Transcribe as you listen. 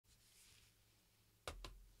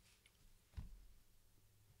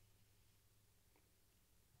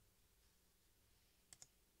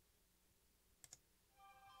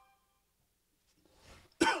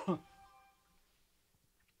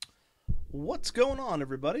What's going on,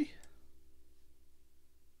 everybody?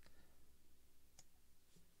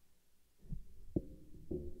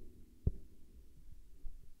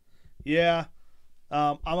 Yeah,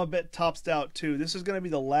 I'm a bit topsed out too. This is going to be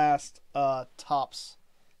the last Tops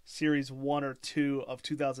Series 1 or 2 of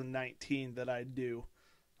 2019 that I do.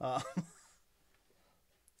 Uh,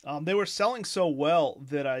 they were selling so well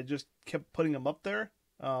that I just kept putting them up there,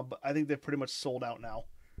 but I think they've pretty much sold out now.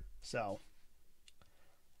 So,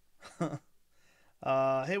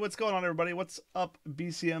 hey, what's going on, everybody? What's up,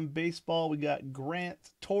 BCM Baseball? We got Grant,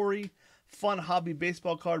 Tori, Fun Hobby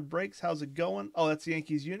Baseball Card Breaks. How's it going? Oh, that's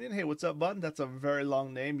Yankees Union. Hey, what's up, bud? That's a very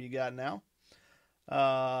long name you got now.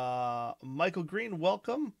 Michael Green,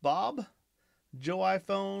 welcome. Bob, Joe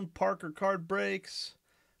iPhone, Parker Card Breaks,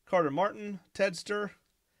 Carter Martin, Tedster,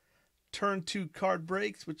 Turn 2 Card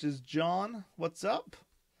Breaks, which is John. What's up?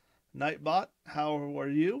 Nightbot, how are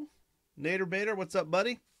you? Nader Bader, what's up,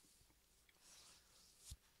 buddy?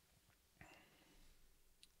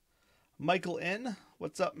 Michael N,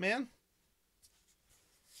 what's up, man?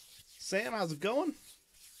 Sam, how's it going?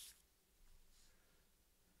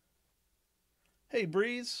 Hey,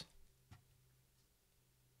 Breeze.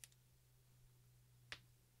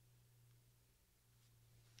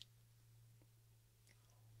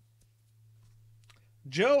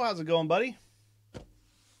 Joe, how's it going, buddy?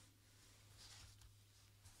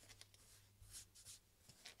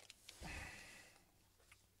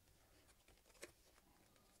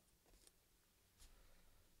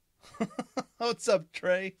 What's up,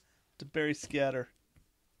 Trey? To Barry Scatter.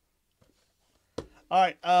 All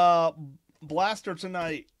right, Blaster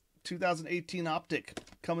tonight, 2018 Optic,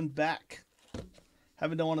 coming back.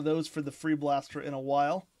 Haven't done one of those for the free Blaster in a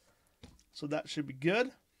while, so that should be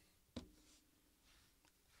good.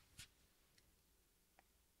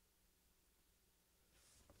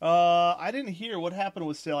 I didn't hear what happened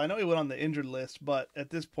with Sale. I know he went on the injured list, but at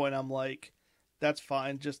this point I'm like, that's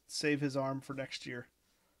fine. Just save his arm for next year.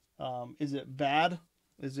 Is it bad?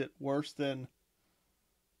 Is it worse than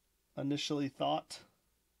initially thought?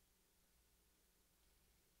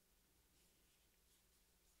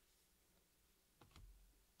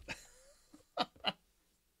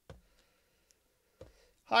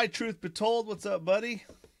 Hi, Truth Be Told. What's up, buddy?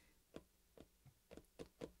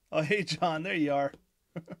 Oh, hey, John. There you are.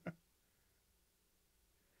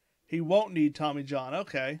 He won't need Tommy John.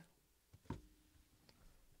 Okay.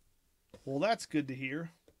 Well, that's good to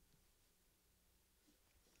hear.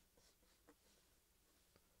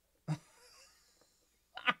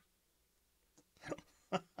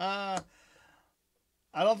 I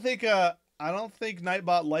don't think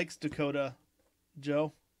Nightbot likes Dakota,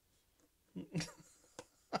 Joe.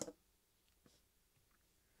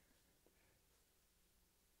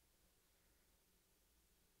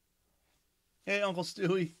 Hey, Uncle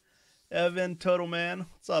Stewie, Evan, Total Man.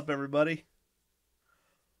 What's up, everybody?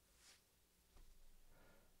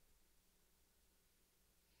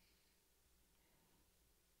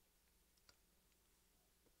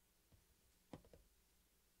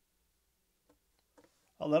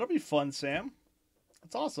 Oh, that'll be fun, Sam.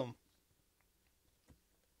 That's awesome.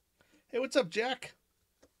 Hey, what's up, Jack?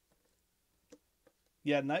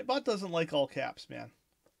 Yeah, Nightbot doesn't like all caps, man.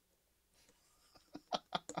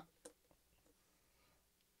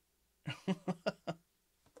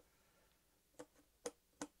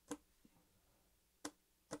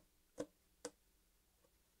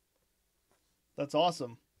 That's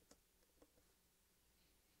awesome.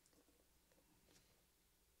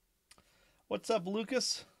 What's up,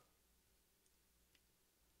 Lucas?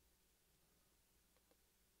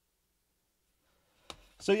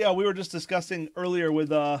 So yeah, we were just discussing earlier with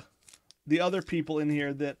the other people in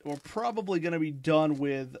here that we're probably going to be done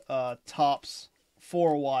with Tops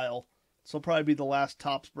for a while. So it'll probably be the last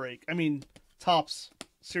Tops break. I mean, Tops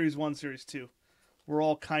Series 1, Series 2. We're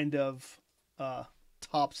all kind of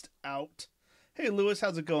topsed out. Hey, Lewis,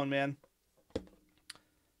 how's it going, man?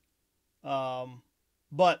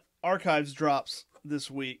 But Archives drops this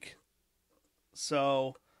week.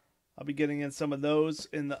 So I'll be getting in some of those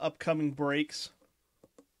in the upcoming breaks.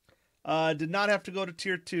 Did not have to go to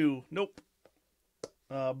Tier 2. Nope.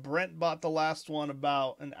 Brent bought the last one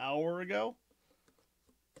about an hour ago.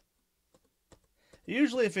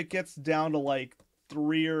 Usually if it gets down to like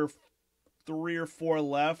three or four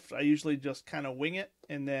left, I usually just kind of wing it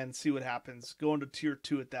and then see what happens. Going to Tier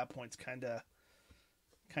 2 at that point is kind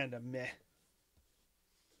of meh.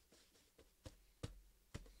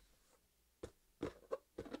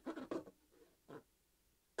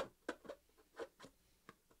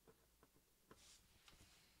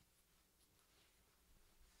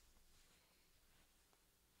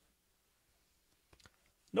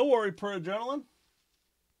 No worry, per adrenaline.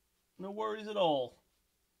 No worries at all.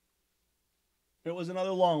 It was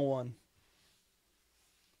another long one.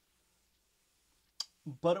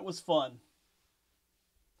 But it was fun.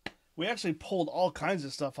 We actually pulled all kinds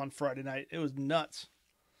of stuff on Friday night. It was nuts.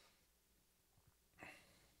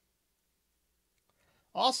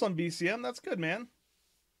 Awesome, BCM. That's good, man.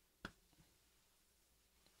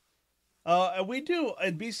 And we do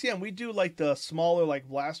at BCM. We do like the smaller like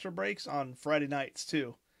blaster breaks on Friday nights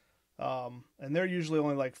too, and they're usually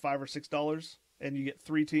only like $5 or $6, and you get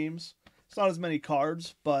 3 teams. It's not as many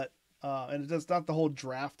cards, but and it's not the whole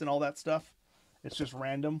draft and all that stuff. It's just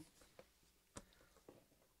random.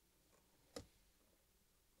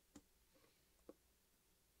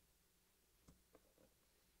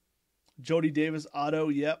 Jody Davis auto.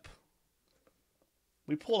 Yep.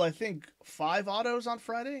 We pulled I think 5 autos on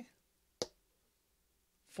Friday.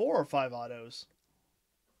 4 or 5 autos.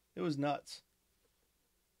 It was nuts.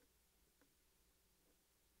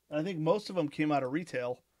 I think most of them came out of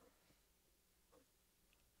retail.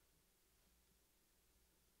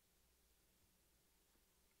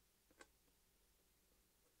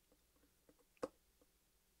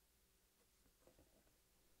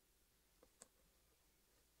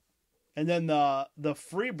 And then the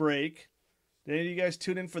free break. Did any of you guys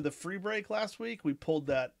tune in for the free break last week? We pulled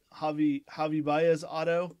that Javi Baez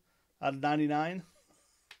auto out of 99.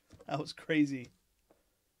 That was crazy.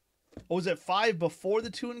 Oh, was it 5 before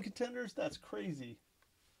the 2 in contenders? That's crazy.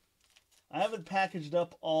 I haven't packaged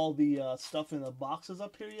up all the stuff in the boxes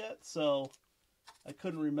up here yet, so I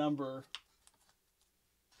couldn't remember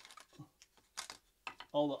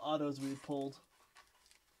all the autos we had pulled.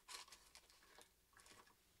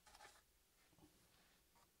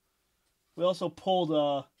 We also pulled,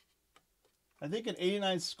 I think an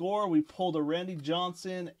 89 score. We pulled a Randy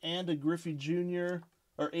Johnson and a Griffey Jr.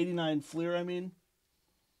 Or 89 Fleer, I mean.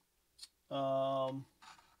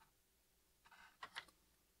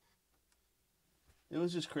 It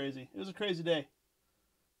was just crazy. It was a crazy day.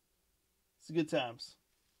 It's good times.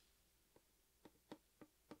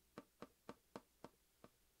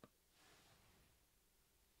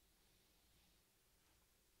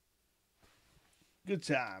 Good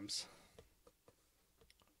times.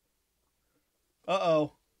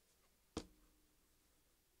 Uh-oh.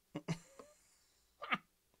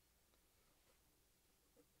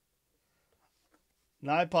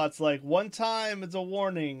 Nipot's like, one time it's a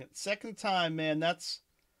warning. Second time, man, that's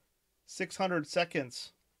 600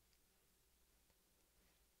 seconds.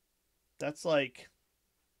 That's like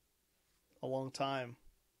a long time.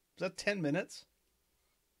 Is that 10 minutes?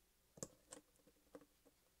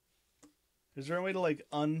 Is there a way to like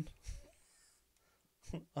unban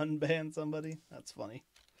somebody? That's funny.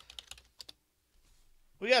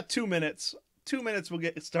 We got 2 minutes. 2 minutes, we'll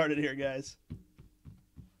get started here, guys.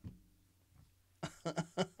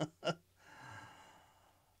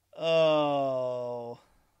 Oh.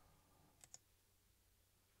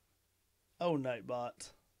 Oh,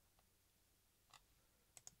 Nightbot.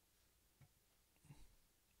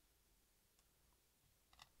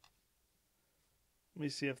 Let me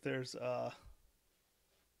see if there's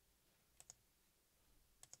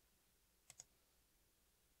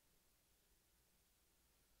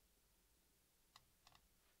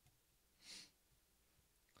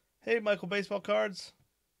Hey, Michael Baseball Cards.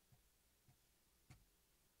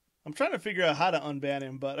 I'm trying to figure out how to unban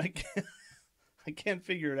him, but I can't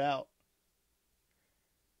figure it out.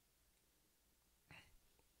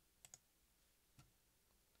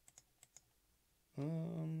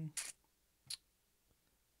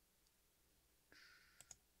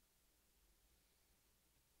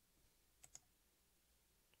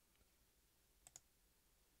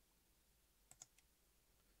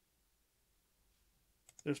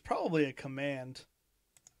 There's probably a command,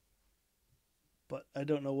 but I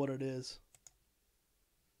don't know what it is.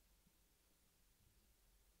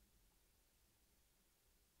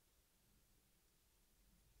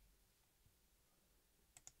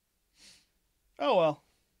 Oh well.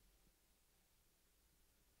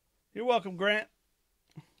 You're welcome, Grant.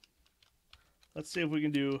 Let's see if we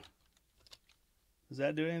can do... Does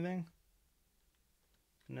that do anything?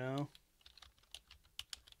 No.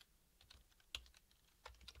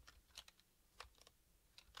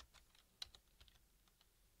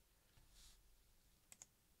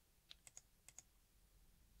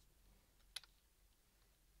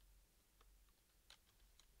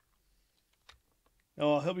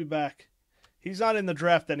 Oh, he'll be back. He's not in the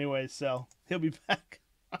draft anyway, so he'll be back.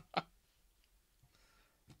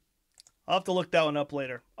 I'll have to look that one up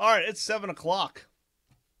later. All right, it's 7 o'clock.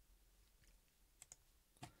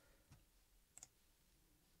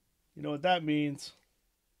 You know what that means.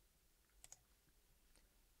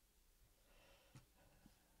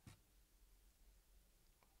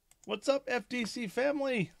 What's up, FDC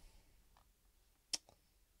family?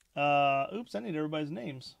 Oops, I need everybody's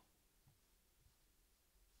names.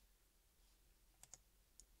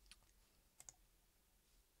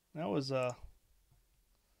 That was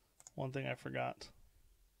one thing I forgot.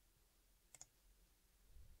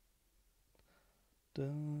 Da,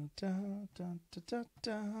 da, da, da, da,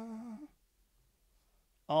 da.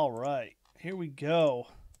 All right, here we go.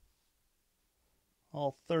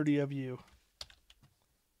 All 30 of you.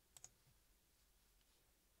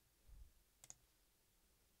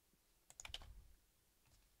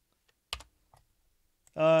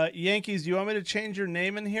 Yankees, do you want me to change your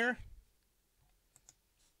name in here?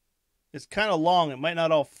 It's kind of long. It might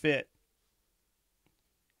not all fit.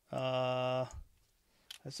 I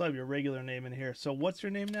still have your regular name in here. So what's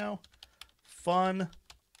your name now? Fun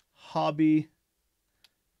Hobby.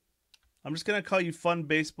 I'm just going to call you Fun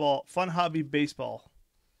Baseball. Fun Hobby Baseball.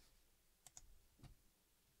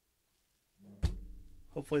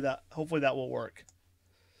 Hopefully that will work.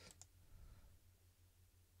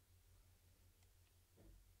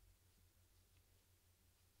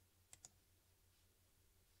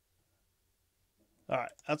 All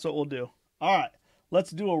right, that's what we'll do. All right,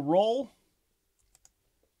 let's do a roll.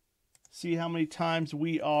 See how many times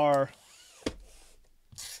we are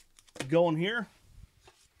going here.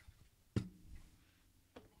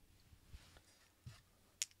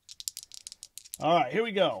 All right, here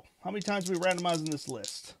we go. How many times are we randomizing this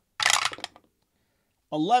list?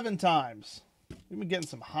 11 times. We've been getting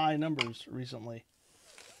some high numbers recently.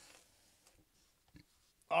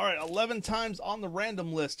 All right, 11 times on the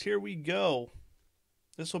random list. Here we go.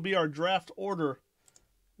 This will be our draft order.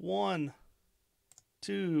 1,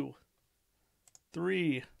 2,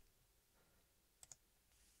 3,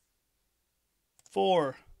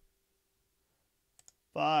 4,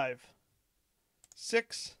 5,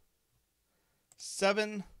 6,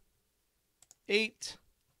 7, 8,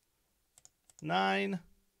 9,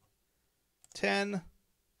 10,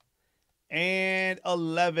 and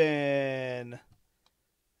 11.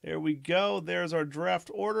 There we go. There's our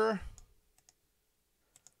draft order.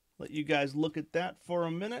 Let you guys look at that for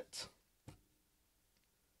a minute.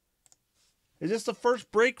 Is this the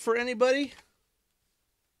first break for anybody?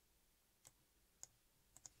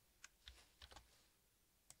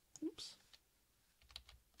 Oops.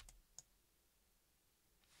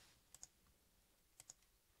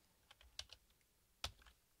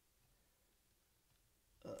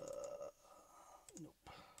 Nope.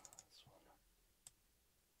 This one.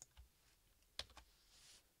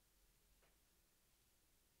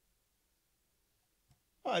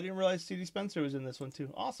 Oh, I didn't realize CD Spencer was in this one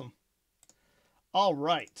too. Awesome. All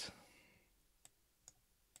right.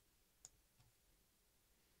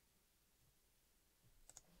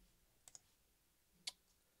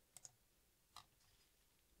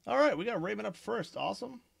 All right, we got Raymond up first.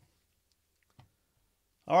 Awesome.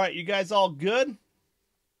 All right, you guys all good?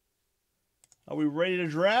 Are we ready to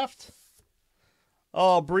draft?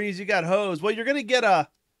 Oh, Breeze, you got hosed. Well, you'll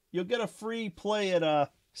get a free play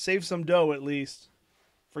at Save Some Dough at least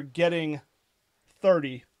for getting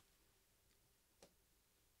 30.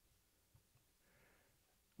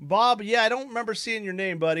 Bob, yeah, I don't remember seeing your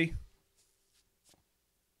name, buddy.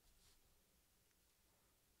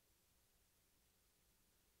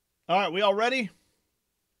 All right, we all ready?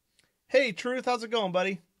 Hey, Truth, how's it going,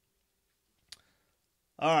 buddy?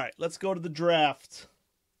 All right, let's go to the draft.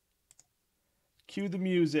 Cue the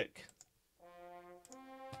music.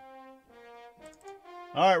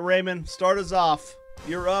 All right, Raymond, start us off.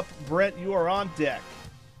 You're up. Brent, you are on deck.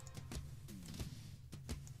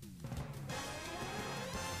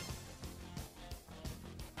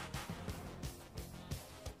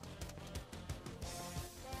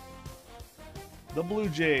 The Blue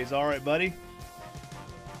Jays. All right, buddy.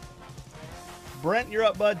 Brent, you're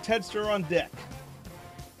up, bud. Tedster on deck.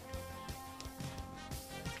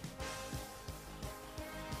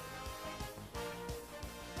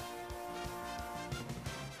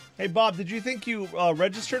 Hey, Bob, did you think you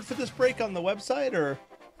registered for this break on the website, or?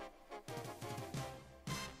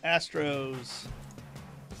 Astros.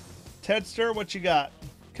 Tedster, what you got?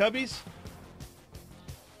 Cubbies?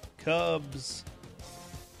 Cubs.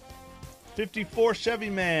 54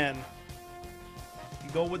 Chevy Man.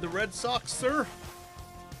 You go with the Red Sox, sir?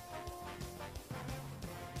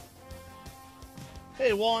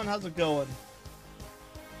 Hey, Juan, how's it going?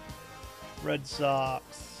 Red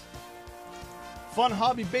Sox. Fun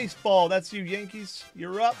Hobby Baseball. That's you, Yankees.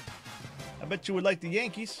 You're up. I bet you would like the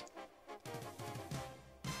Yankees.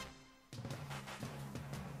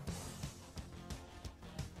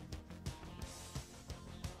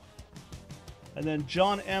 And then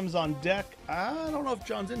John M's on deck. I don't know if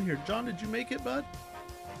John's in here. John, did you make it, bud?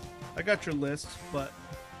 I got your list, but...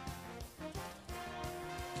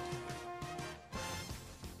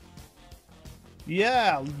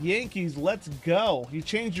 Yeah, Yankees, let's go. You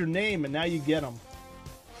changed your name, and now you get them.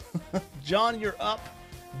 John, you're up.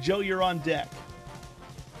 Joe, you're on deck.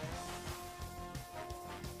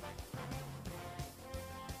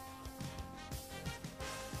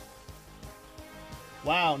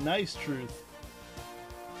 Wow, nice, Truth.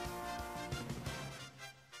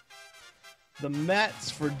 The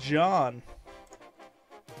Mets for John.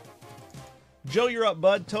 Joe, you're up,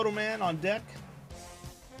 bud. Total Man on deck.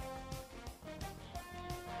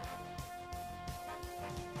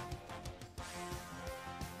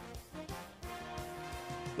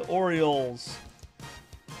 The Orioles.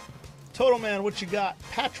 Total Man, what you got?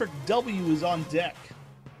 Patrick W is on deck.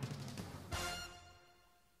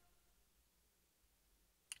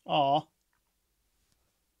 Aw.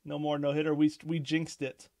 No more no-hitter. We jinxed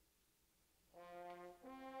it.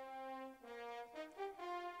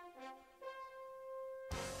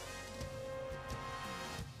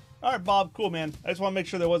 All right, Bob. Cool, man. I just want to make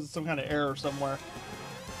sure there wasn't some kind of error somewhere.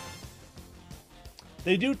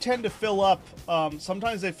 They do tend to fill up.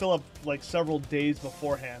 Sometimes they fill up like several days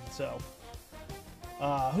beforehand. So,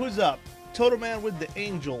 who's up? Total Man with the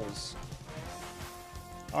Angels.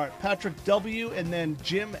 All right, Patrick W. and then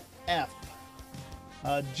Jim F.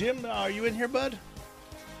 Jim, are you in here, bud?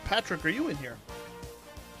 Patrick, are you in here?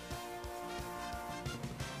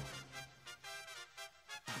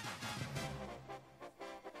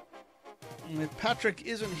 And if Patrick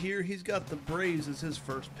isn't here, he's got the Braves as his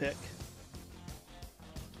first pick.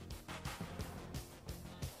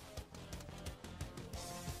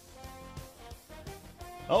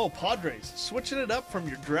 Oh, Padres, switching it up from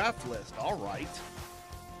your draft list. All right.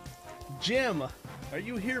 Jim, are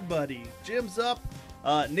you here, buddy? Jim's up.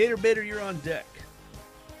 Nader Bader, you're on deck.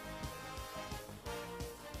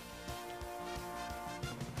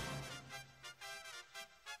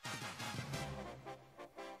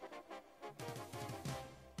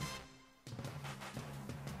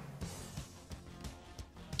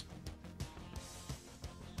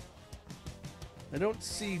 I don't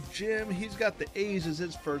see Jim. He's got the A's as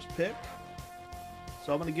his first pick.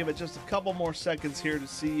 So I'm going to give it just a couple more seconds here to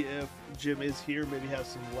see if Jim is here. Maybe has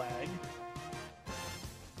some lag.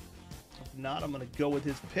 If not, I'm going to go with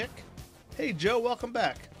his pick. Hey, Joe, welcome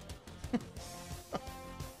back.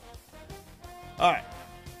 All right.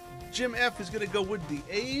 Jim F is going to go with the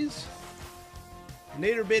A's.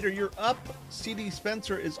 Nader Bader, you're up. CD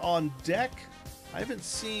Spencer is on deck. I haven't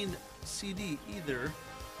seen CD either,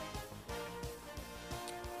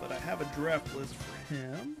 but I have a draft list for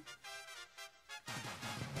him.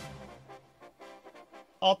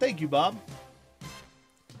 Oh, thank you, Bob.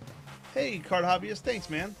 Hey, card hobbyist. Thanks,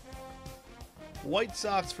 man. White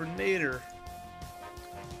Sox for Nader.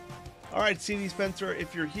 All right, CD Spencer,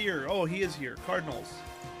 if you're here. Oh, he is here. Cardinals.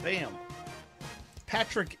 Bam.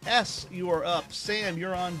 Patrick S., you are up. Sam,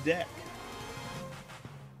 you're on deck.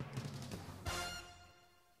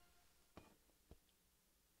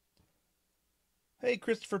 Hey,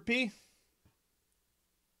 Christopher P.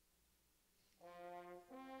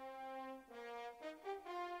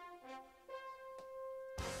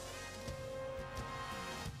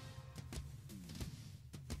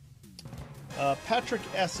 Patrick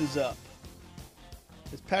S. is up.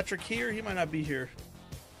 Is Patrick here? He might not be here.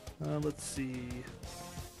 Let's see.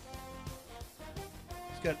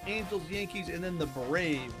 He's got Angels, Yankees, and then the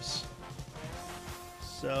Braves.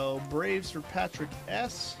 So, Braves for Patrick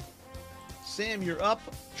S. Sam, you're up.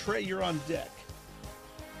 Trey, you're on deck.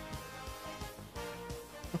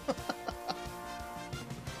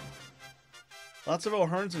 Lots of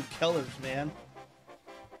O'Hearns and Kellers, man.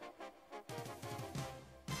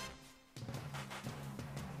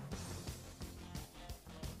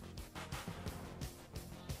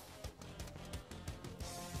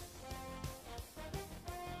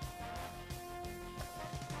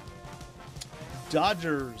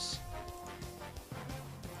 Dodgers.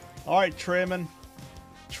 All right, Treyman.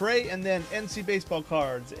 Trey and then NC Baseball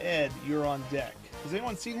Cards. Ed, you're on deck. Has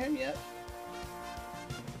anyone seen him yet?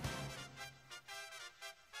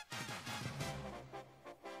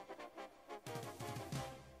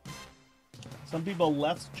 Some people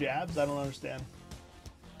left jabs. I don't understand.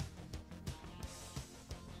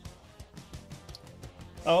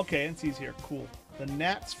 Oh, okay. NC's here. Cool. The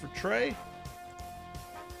Nats for Trey.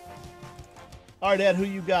 All right, Ed, who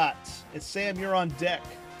you got? It's Sam. You're on deck.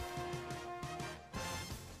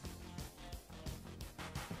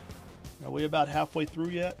 Are we about halfway through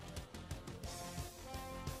yet?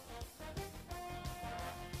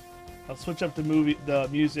 I'll switch up the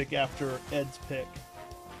music after Ed's pick.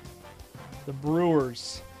 The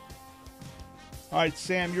Brewers. All right,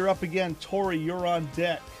 Sam, you're up again. Tori, you're on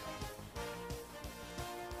deck.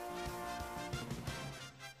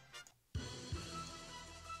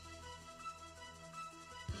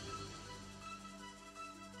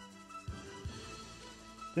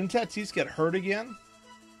 Didn't Tatis get hurt again?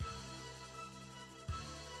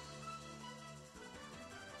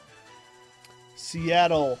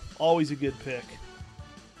 Seattle, always a good pick.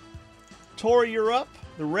 Tori, you're up.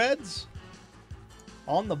 The Reds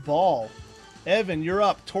on the ball. Evan, you're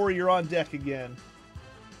up. Tori, you're on deck again.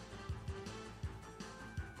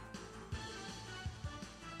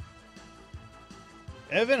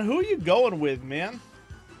 Evan, who are you going with, man?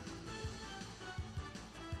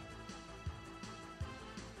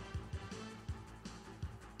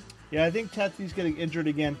 Yeah, I think Tatis getting injured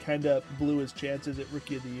again kind of blew his chances at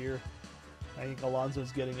Rookie of the Year. I think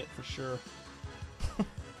Alonso's getting it for sure.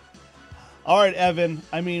 All right, Evan.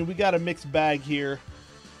 I mean, we got a mixed bag here.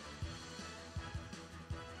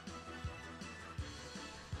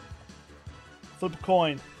 Flip a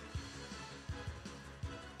coin.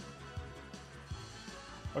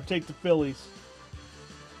 Or take the Phillies.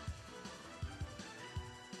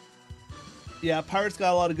 Yeah, Pirates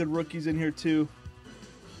got a lot of good rookies in here, too.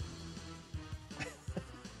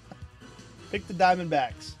 Pick the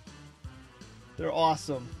Diamondbacks. They're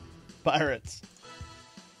awesome. Pirates.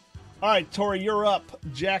 All right, Tori, you're up.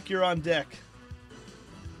 Jack, you're on deck.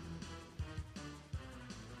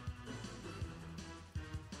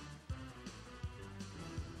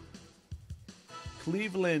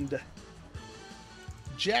 Cleveland.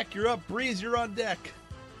 Jack, you're up. Breeze, you're on deck.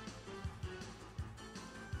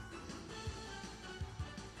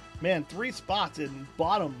 Man, 3 spots in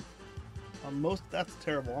bottom on most. That's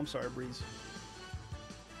terrible. I'm sorry, Breeze.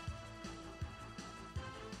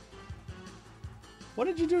 What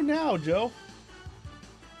did you do now, Joe?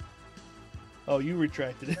 Oh, you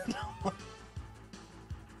retracted it.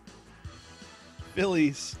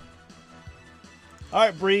 Phillies. All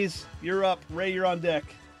right, Breeze, you're up. Ray, you're on deck.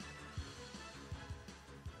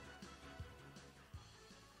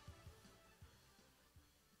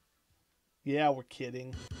 Yeah, we're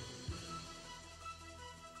kidding.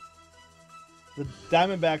 The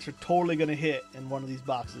Diamondbacks are totally going to hit in one of these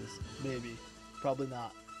boxes. Maybe. Probably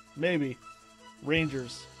not. Maybe.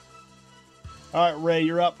 Rangers. All right, Ray,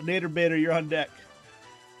 you're up. Nader Bader, you're on deck.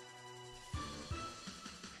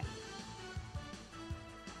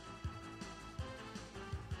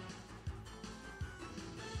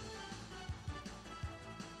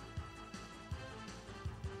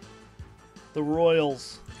 The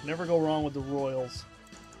Royals. Never go wrong with the Royals.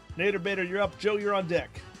 Nader Bader, you're up. Joe, you're on deck.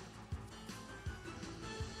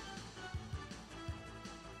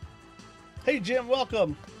 Hey, Jim,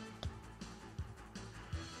 welcome.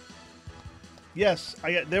 Yes,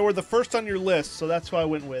 they were the first on your list, so that's who I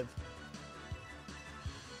went with.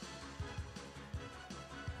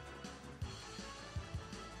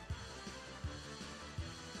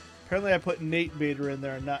 Apparently I put Nate Bader in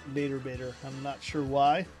there and not Nader Bader. I'm not sure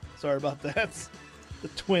why. Sorry about that. The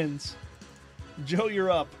Twins. Joe, you're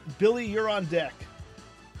up. Billy, you're on deck.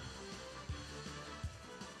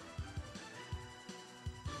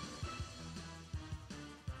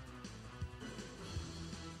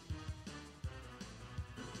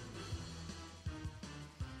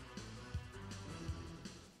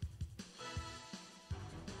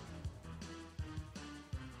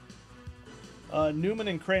 Newman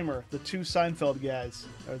and Kramer, the 2 Seinfeld guys,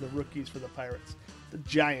 are the rookies for the Pirates. The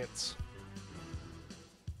Giants.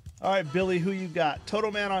 All right, Billy, who you got?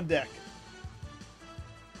 Toto Man on deck.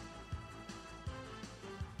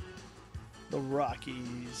 The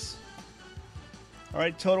Rockies. All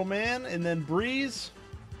right, Toto Man, and then Breeze.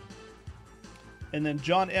 And then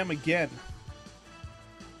John M. again.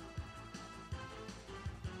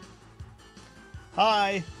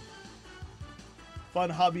 Hi. Fun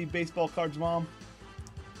hobby baseball cards, Mom.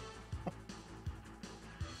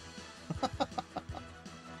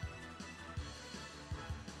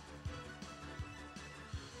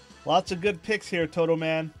 Lots of good picks here, Toto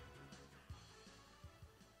Man.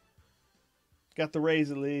 Got the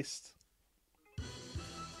Rays at least.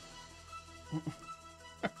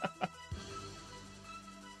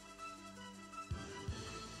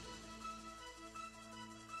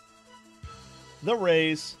 The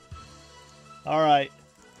Rays. All right.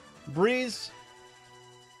 Breeze,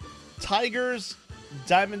 Tigers,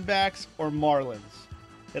 Diamondbacks, or Marlins.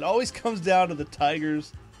 It always comes down to the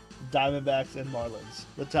Tigers, Diamondbacks, and Marlins.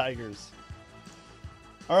 The Tigers.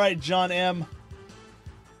 All right, John M.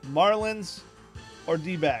 Marlins or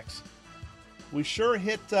D-backs? We sure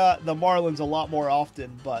hit the Marlins a lot more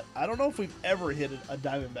often, but I don't know if we've ever hit a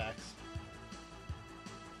Diamondbacks.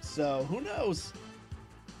 So, who knows?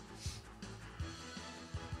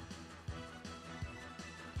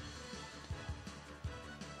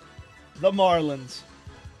 The Marlins.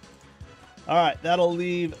 All right, that'll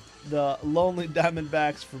leave the Lonely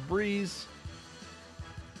Diamondbacks for Breeze.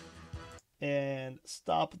 And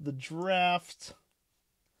stop the draft.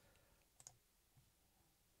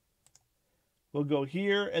 We'll go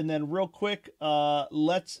here, and then real quick,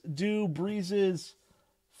 let's do Breeze's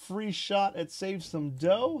free shot at Save Some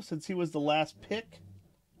Dough, since he was the last pick.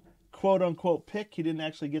 Quote-unquote pick. He didn't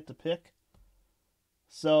actually get to pick.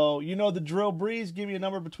 So, you know the drill, Breeze. Give me a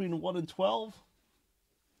number between 1 and 12.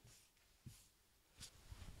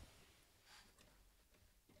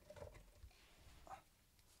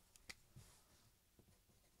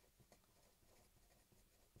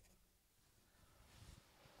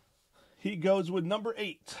 He goes with number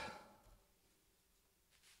 8.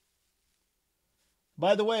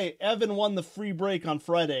 By the way, Evan won the free break on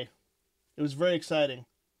Friday. It was very exciting.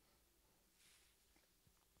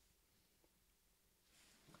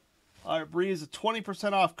 All right, Breeze, a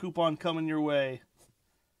 20% off coupon coming your way.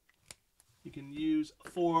 You can use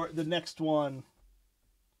for the next one.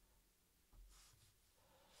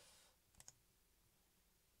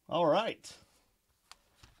 All right.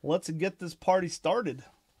 Let's get this party started.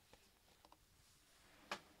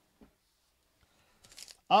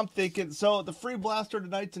 I'm thinking, so the free blaster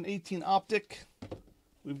tonight's an 18 Optic.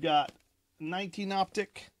 We've got 19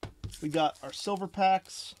 Optic. We got our silver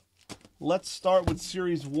packs. Let's start with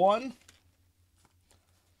Series 1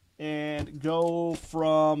 and go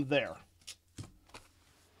from there.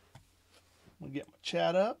 I'm going to get my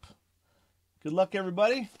chat up. Good luck,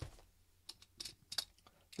 everybody.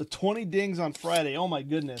 The 20 dings on Friday. Oh, my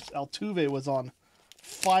goodness. Altuve was on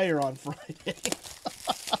fire on Friday.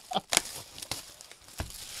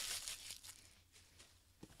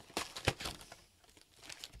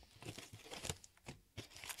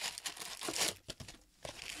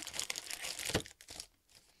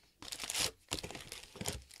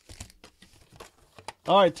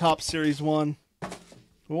 All right, Top Series 1.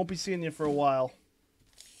 We won't be seeing you for a while.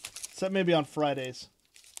 Except maybe on Fridays.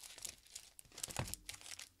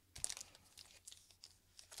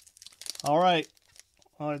 All right.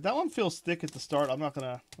 All right, that one feels thick at the start. I'm not going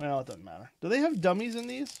to... Well, it doesn't matter. Do they have dummies in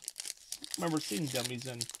these? I remember seeing dummies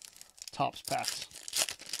in Topps packs.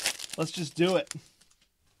 Let's just do it.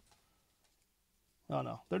 Oh,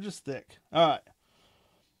 no. They're just thick. All right.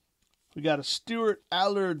 We got a Stewart,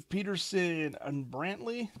 Allard, Peterson, and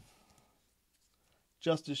Brantley.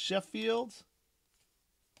 Justice Sheffield.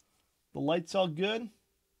 The light's all good.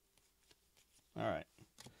 All right.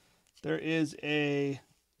 There is a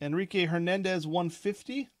Enrique Hernandez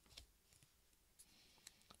 150.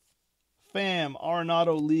 Pham,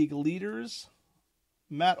 Arenado League leaders.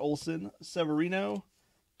 Matt Olson, Severino,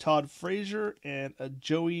 Todd Frazier, and a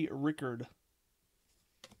Joey Rickard.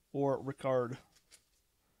 Or Rickard.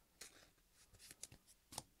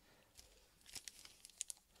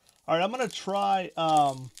 All right, I'm going to try,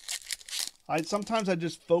 sometimes I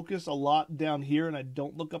just focus a lot down here and I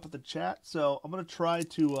don't look up at the chat. So I'm going to try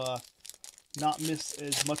to not miss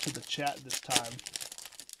as much of the chat this time.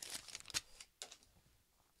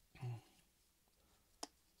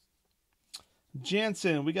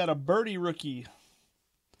 Jansen, we got a Birdie rookie.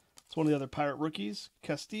 It's one of the other Pirate rookies.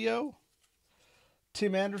 Castillo,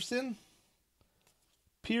 Tim Anderson,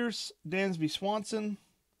 Pierce, Dansby Swanson,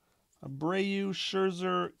 Abreu,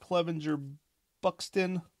 Scherzer, Clevenger,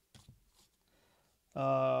 Buxton,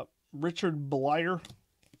 Richard Bleier,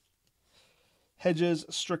 Hedges,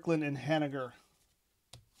 Strickland, and Haniger.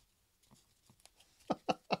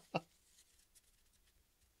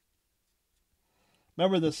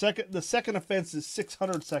 Remember, the second offense is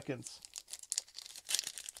 600 seconds.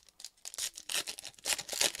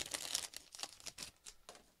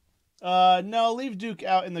 No, leave Duke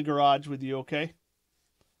out in the garage with you, okay?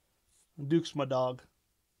 Duke's my dog.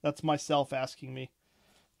 That's myself asking me.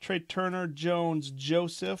 Trey Turner, Jones,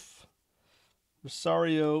 Joseph,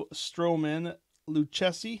 Rosario, Stroman,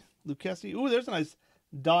 Lucchesi. Ooh, there's a nice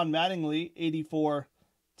Don Mattingly, 84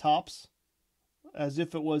 Topps. As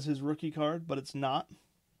if it was his rookie card, but it's not.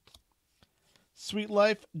 Sweet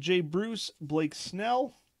Life, Jay Bruce, Blake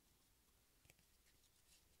Snell.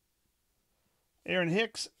 Aaron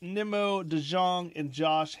Hicks, Nimmo, DeJong, and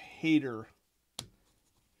Josh Hader.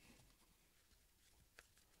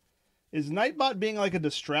 Is Nightbot being like a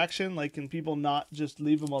distraction? Like, can people not just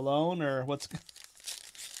leave him alone, or what's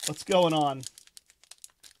going on?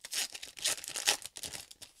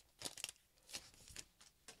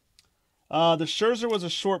 The Scherzer was a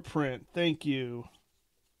short print. Thank you.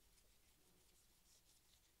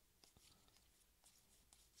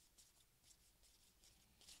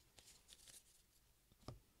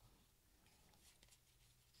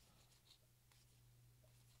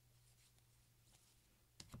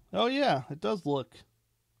 Oh, yeah, it does look.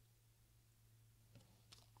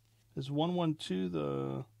 Is 112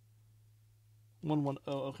 the 110?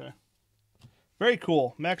 Oh, okay. Very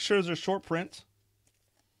cool. Max Scherzer short print.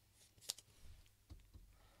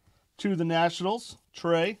 To the Nationals,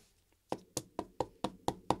 Trey.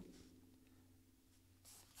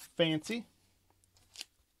 Fancy.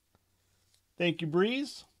 Thank you,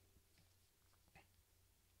 Breeze.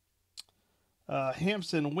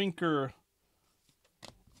 Hampson, Winker.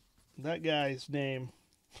 That guy's name.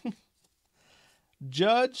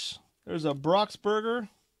 Judge. There's a Broxberger.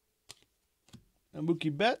 And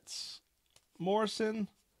Mookie Betts. Morrison.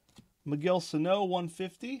 Miguel Sano,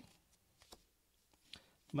 150.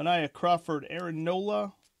 Mania Crawford, Aaron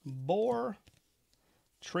Nola, Bohr,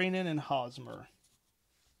 Trainin, and Hosmer.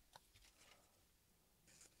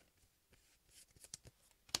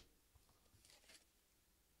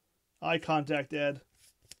 Eye contact, Ed.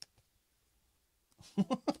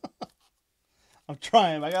 I'm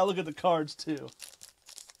trying. I gotta look at the cards, too.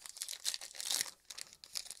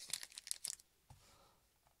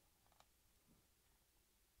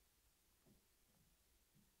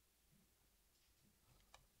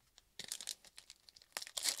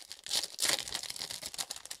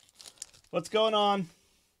 What's going on?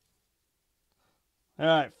 All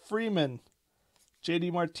right, Freeman, J.D.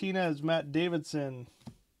 Martinez, Matt Davidson,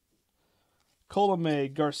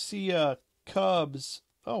 Colomé, Garcia, Cubs.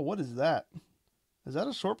 Oh, what is that? Is that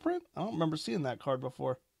a short print? I don't remember seeing that card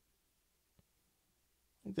before.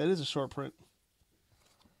 I think that is a short print.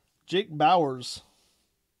 Jake Bowers.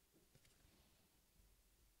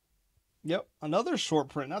 Yep, another short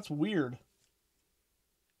print. That's weird.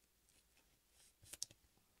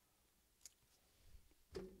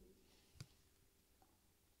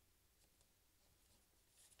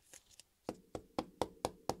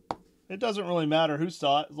 It doesn't really matter who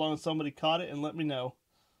saw it, as long as somebody caught it and let me know.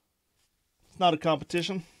 It's not a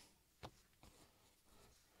competition.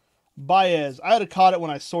 Baez. I had caught it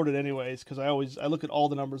when I sorted anyways, because I look at all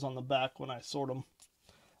the numbers on the back when I sort them.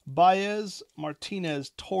 Baez,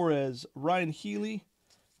 Martinez, Torres, Ryan Healy,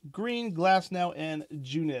 Green, Glasnow, and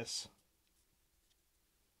Junis.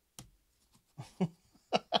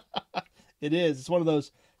 It is. It's one of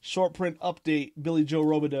those short print update Billy Joe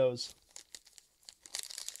Robideau's.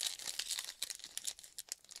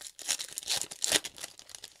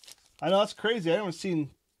 I know, that's crazy. I haven't seen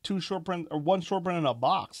two short print or one short print in a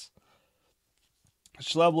box.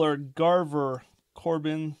 Schlebler, Garver,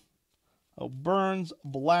 Corbin, Burns,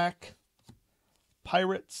 Black,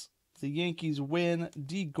 Pirates, the Yankees win,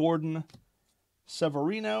 D. Gordon,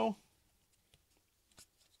 Severino,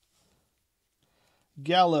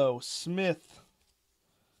 Gallo, Smith,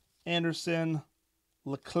 Anderson,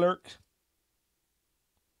 Leclerc.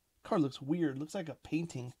 Card looks weird. Looks like a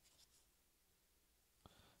painting.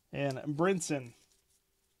 And Brinson.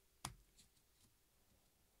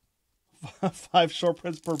 5 short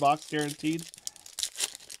prints per box guaranteed.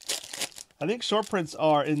 I think short prints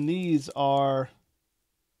are, in these are...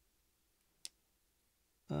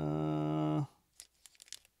 I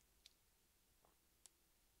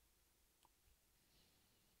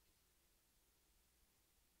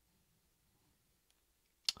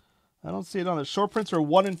don't see it on the short prints are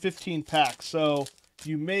 1 in 15 packs, so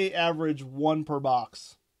you may average 1 per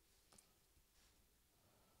box.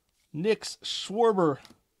 Nix, Schwarber,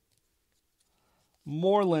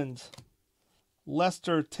 Moreland,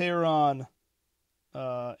 Lester, Tehran,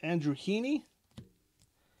 Andrew Heaney.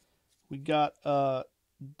 We got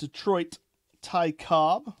Detroit, Ty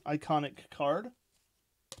Cobb, iconic card.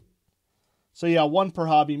 So yeah, 1 per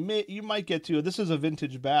hobby. You might get to. This is a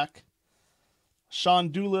vintage back. Sean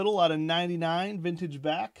Doolittle out of 99, vintage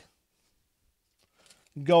back.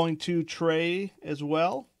 Going to Trey as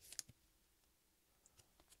well.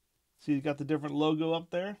 See, you got the different logo up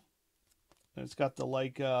there. And it's got the,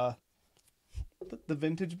 like, the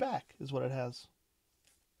vintage back is what it has.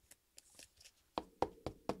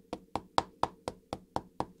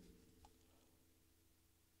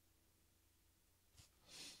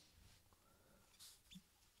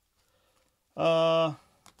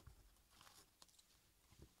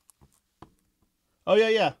 Oh,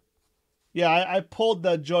 yeah. Yeah, I pulled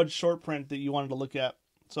the Judge short print that you wanted to look at.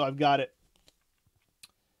 So I've got it.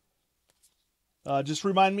 Just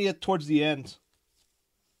remind me towards the end.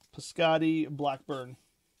 Piscotti, Blackburn.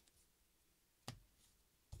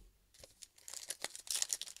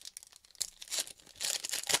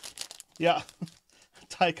 Yeah.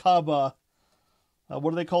 Ty Cobb, what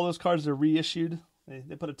do they call those cards? They're reissued.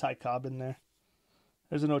 They put a Ty Cobb in there.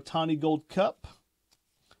 There's an Ohtani Gold Cup.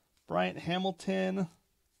 Bryant Hamilton.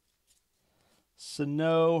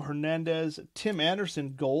 Sano, Hernandez. Tim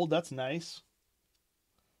Anderson Gold. That's nice.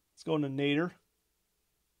 Let's go into Nader.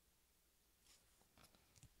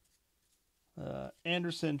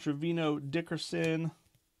 Anderson, Trevino, Dickerson,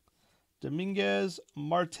 Dominguez,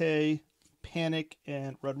 Marte, Panic,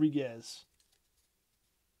 and Rodriguez.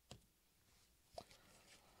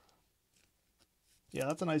 Yeah,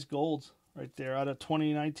 that's a nice gold right there out of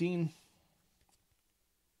 2019.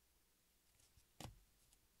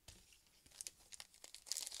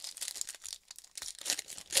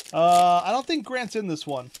 I don't think Grant's in this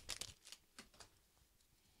one.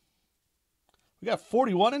 We got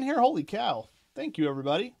 41 in here? Holy cow. Thank you,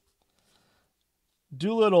 everybody.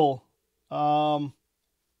 Doolittle.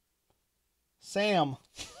 Sam.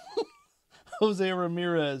 Jose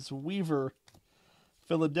Ramirez. Weaver.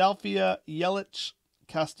 Philadelphia. Yelich.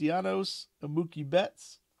 Castellanos. Mookie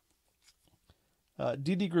Betts.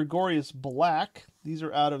 Didi Gregorius Black. These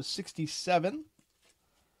are out of 67.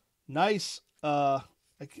 Nice. I'm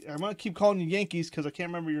going to keep calling you Yankees because I can't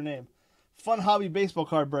remember your name. Fun Hobby Baseball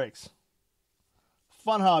Card Breaks.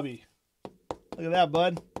 Fun Hobby. Look at that,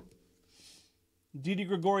 bud. Didi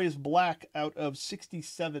Gregorius Black out of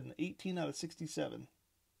 67. 18 out of 67.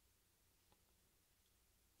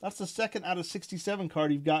 That's the second out of 67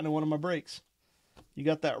 card you've gotten in one of my breaks. You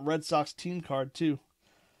got that Red Sox team card, too.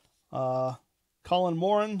 Colin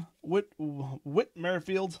Moran, Whit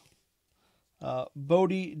Merrifield,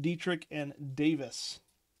 Bodie, Dietrich, and Davis.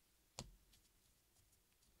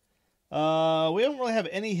 We don't really have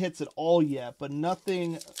any hits at all yet, but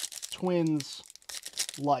nothing Twins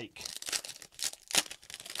like.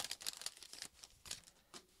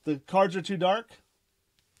 The cards are too dark.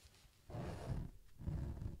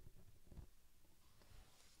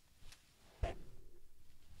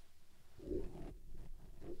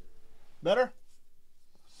 Better?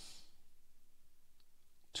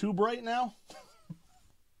 Too bright now?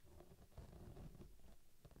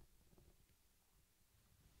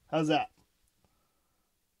 How's that?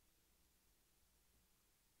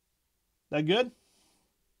 That good?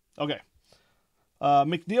 Okay.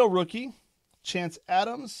 McNeil rookie. Chance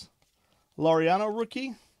Adams. Laureano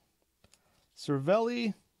rookie.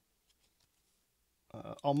 Cervelli.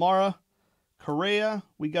 Almara. Correa.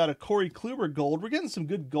 We got a Corey Kluber gold. We're getting some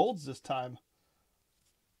good golds this time.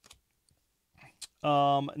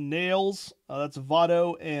 Nails. That's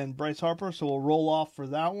Votto and Bryce Harper, so we'll roll off for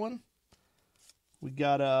that one. We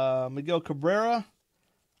got Miguel Cabrera,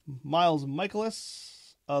 Miles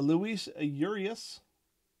Michaelis, Luis Urias.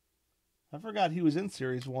 I forgot he was in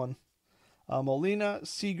Series 1. Molina,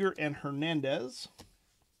 Seager, and Hernandez.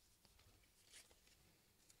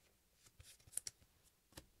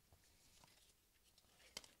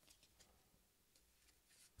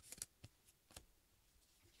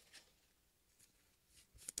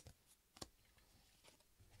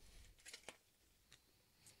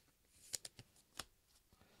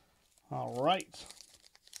 All right.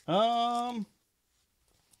 You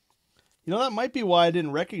know, that might be why I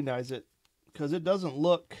didn't recognize it, because it doesn't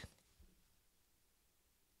look.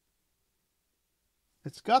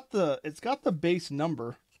 It's got the base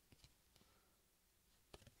number.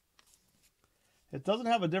 It doesn't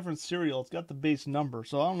have a different serial. It's got the base number.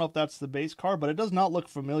 So I don't know if that's the base card, but it does not look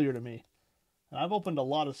familiar to me. And I've opened a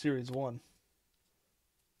lot of Series 1.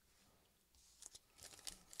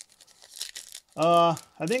 I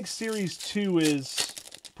think Series 2 is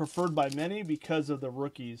preferred by many because of the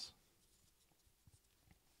rookies.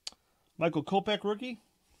 Michael Kopech rookie.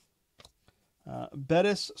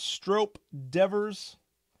 Bettis, Strope, Devers.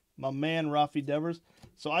 My man, Rafi Devers.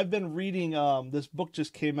 So I've been reading, this book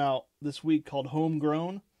just came out this week called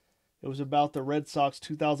Homegrown. It was about the Red Sox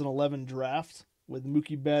 2011 draft with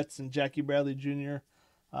Mookie Betts and Jackie Bradley Jr.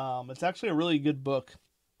 It's actually a really good book.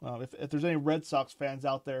 If there's any Red Sox fans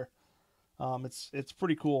out there, it's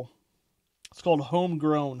pretty cool. It's called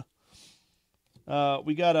Homegrown.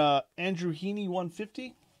 We got Andrew Heaney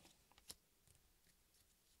 150.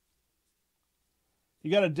 You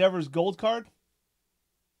got a Devers gold card?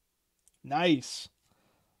 Nice.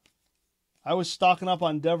 I was stocking up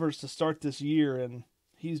on Devers to start this year, and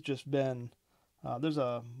he's just been... there's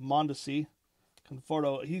a Mondesi,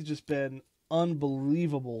 Conforto. He's just been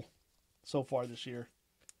unbelievable so far this year.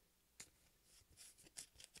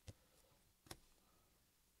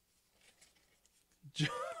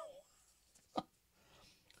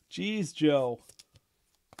 Jeez, Joe.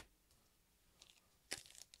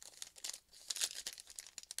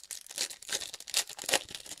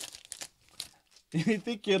 You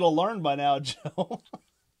think it'll learn by now, Joe?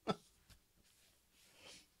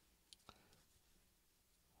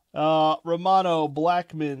 Romano,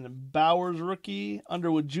 Blackman, Bowers rookie,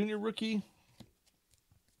 Underwood Jr. rookie,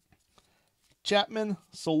 Chapman,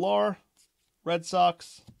 Solar, Red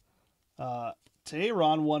Sox,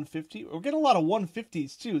 Tehran 150. We're getting a lot of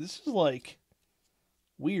 150s too. This is like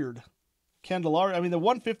weird. Candelario. I mean, the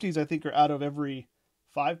 150s I think are out of every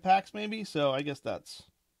 5 packs maybe, so I guess that's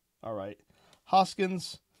all right.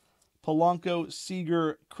 Hoskins, Polanco,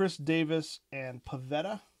 Seager, Chris Davis, and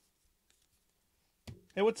Pavetta.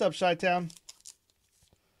 Hey, what's up, Chi-Town?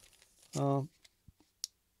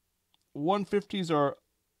 150s are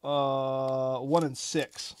 1 and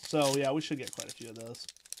 6. So yeah, we should get quite a few of those.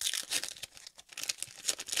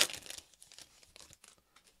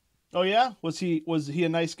 Oh yeah? Was he a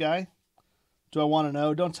nice guy? Do I want to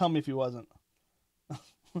know? Don't tell me if he wasn't.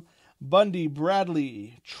 Bundy,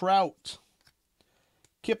 Bradley, Trout,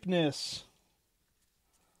 Kipnis,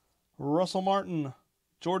 Russell Martin,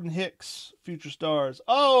 Jordan Hicks, Future Stars.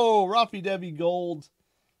 Oh, Rafi Debbie Gold.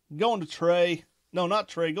 Going to Trey. No, not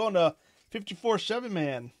Trey. Going to 54 Chevy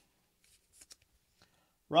Man.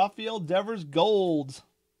 Rafael Devers Gold.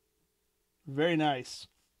 Very nice.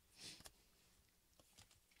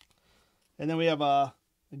 And then we have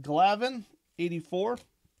Glavin, 84.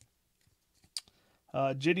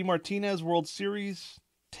 JD Martinez, World Series.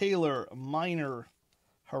 Taylor, Minor,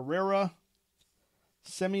 Herrera,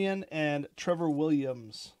 Semien, and Trevor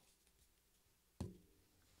Williams.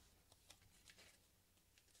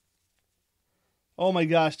 Oh my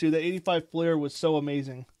gosh, dude, the 85 Flair was so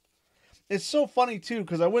amazing. It's so funny too,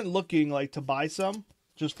 because I went looking like to buy some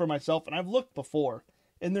just for myself, and I've looked before,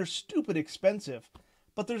 and they're stupid expensive.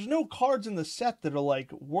 But there's no cards in the set that are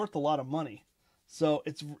like worth a lot of money. So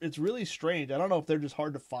it's really strange. I don't know if they're just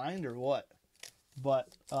hard to find or what. But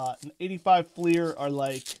 85 Fleer are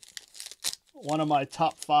like one of my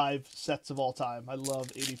top 5 sets of all time. I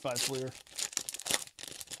love 85 Fleer.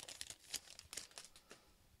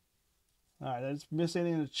 All right, let's miss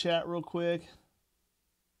anything in the chat real quick.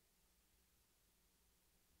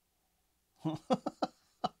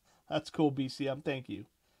 That's cool, BCM. Thank you.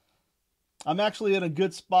 I'm actually in a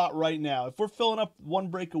good spot right now. If we're filling up 1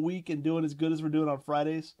 break a week and doing as good as we're doing on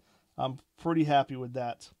Fridays, I'm pretty happy with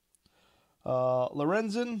that.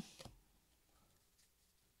 Lorenzen.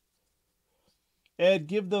 Ed,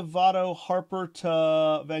 give the Votto Harper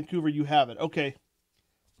to Vancouver. You have it. Okay.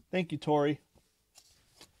 Thank you, Tori.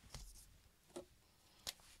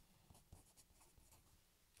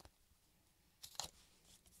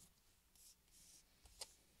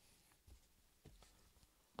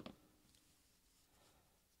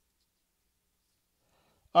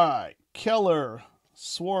 All right. Keller,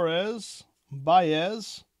 Suarez,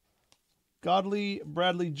 Baez, Godley,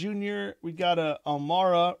 Bradley Jr. We got a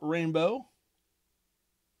Amara Rainbow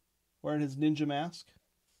wearing his ninja mask.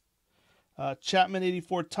 Chapman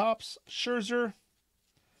 84 Tops, Scherzer,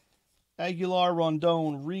 Aguilar,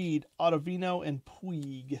 Rondon, Reed, Ottavino, and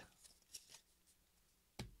Puig.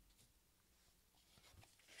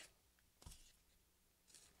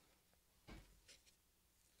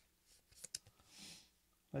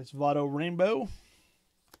 Nice Votto Rainbow.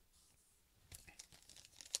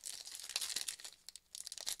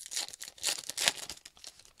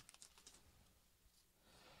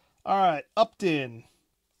 All right, Upton,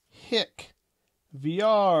 Hick,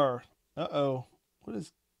 VR. Uh-oh. What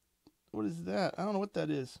is that? I don't know what that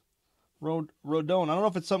is. Rodon. I don't know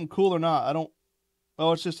if it's something cool or not. I don't.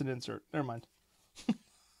 Oh, it's just an insert. Never mind.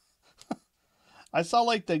 I saw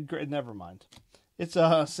like the. Never mind. It's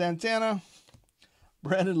Santana,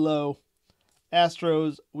 Brandon Lowe,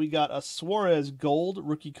 Astros. We got a Suarez Gold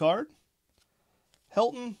rookie card.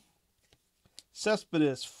 Helton,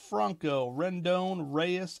 Cespedes, Franco, Rendon,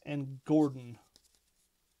 Reyes, and Gordon.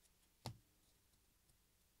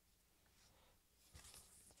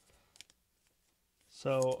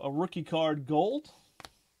 So a rookie card gold.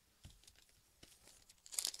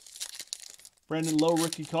 Brandon Lowe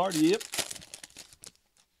rookie card. Yep.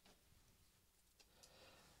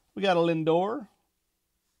 We got a Lindor.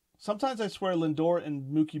 Sometimes I swear Lindor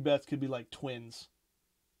and Mookie Betts could be like twins.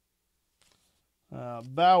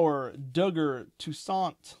 Bauer, Duggar,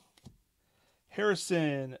 Toussaint,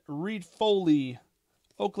 Harrison, Reed Foley,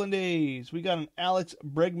 Oakland A's. We got an Alex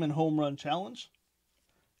Bregman home run challenge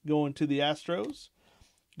going to the Astros.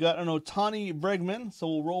 Got an Ohtani Bregman, so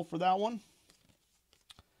we'll roll for that one.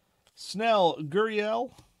 Snell,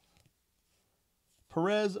 Gurriel,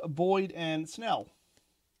 Perez, Boyd, and Snell.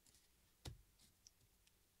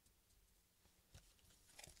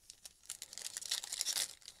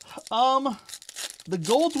 The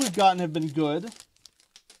golds we've gotten have been good.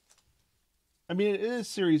 I mean, it is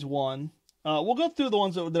Series 1. We'll go through the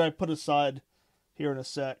ones that I put aside here in a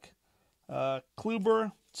sec.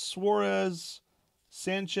 Kluber, Suarez,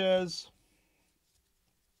 Sanchez,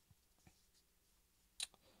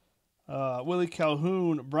 Willie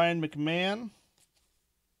Calhoun, Brian McMahon,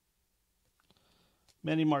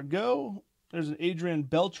 Manny Margot. There's an Adrian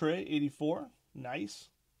Beltre, 84. Nice.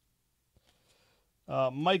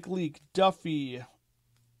 Mike Leake, Duffy,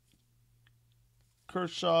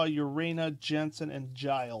 Kershaw, Urena, Jensen, and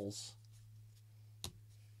Giles.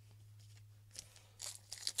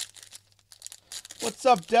 What's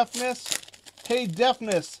up, Deafness? Hey,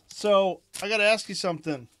 Deafness. So, I got to ask you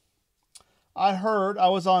something. I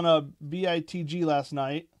was on a BITG last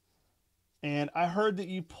night, and I heard that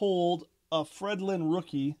you pulled a Fred Lynn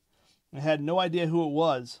rookie. I had no idea who it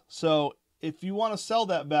was. So, if you want to sell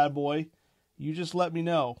that bad boy, you just let me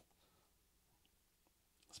know.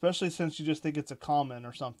 Especially since you just think it's a common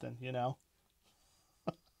or something, you know.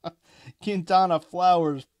 Quintana,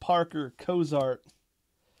 Flowers, Parker, Cozart.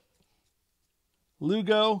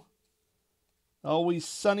 Lugo. Always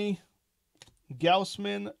Sunny.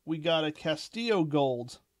 Gaussman. We got a Castillo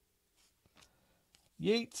Gold.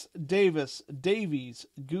 Yates, Davis, Davies,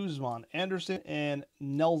 Guzman, Anderson, and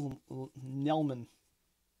Nelman.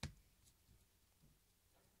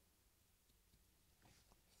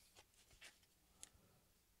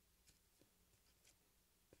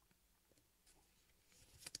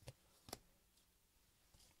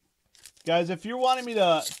 Guys, if you're wanting me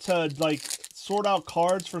to like sort out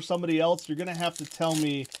cards for somebody else, you're gonna have to tell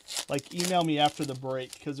me, like, email me after the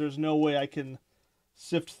break, because there's no way I can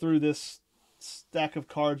sift through this stack of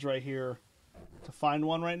cards right here to find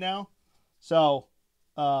one right now. So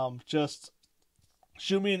just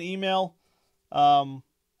shoot me an email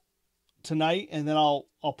tonight, and then I'll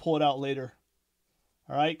pull it out later.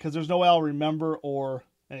 All right, because there's no way I'll remember or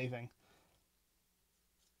anything.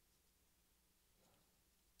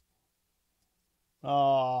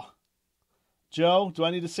 Joe, do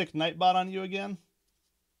I need to sick Nightbot on you again?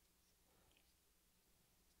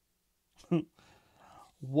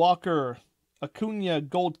 Walker, Acuna,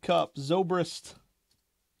 Gold Cup, Zobrist,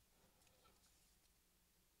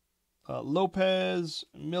 Lopez,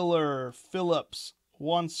 Miller, Phillips,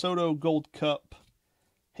 Juan Soto, Gold Cup,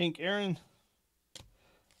 Hank Aaron,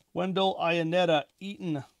 Wendell, Iannetta,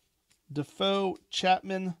 Eaton, Defoe,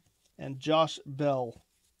 Chapman, and Josh Bell.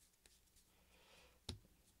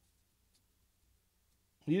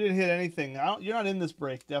 You didn't hit anything. You're not in this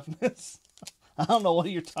break, definitely. I don't know what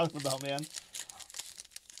you're talking about, man.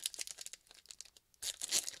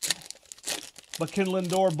 But can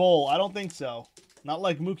Lindor bowl? I don't think so. Not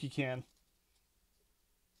like Mookie can.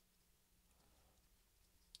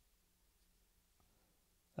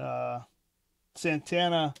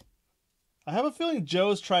 Santana. I have a feeling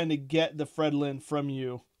Joe's trying to get the Fred Lynn from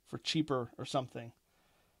you for cheaper or something.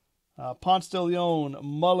 Ponce de Leon,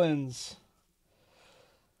 Mullins,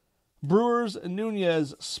 Brewers,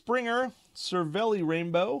 Nunez, Springer, Cervelli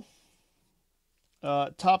Rainbow,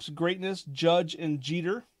 Topps Greatness, Judge and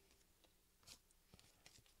Jeter,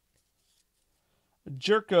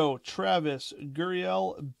 Jerko, Travis,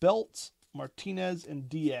 Gurriel, Belt, Martinez, and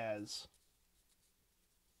Diaz.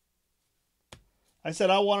 I said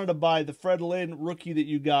I wanted to buy the Fred Lynn rookie that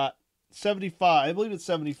you got. 75. I believe it's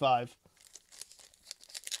 75.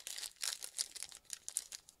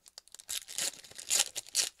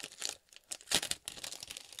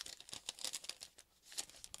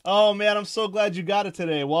 Oh, man, I'm so glad you got it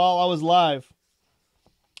today while I was live.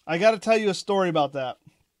 I got to tell you a story about that.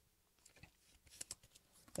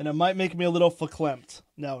 And it might make me a little verklempt.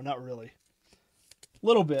 No, not really. A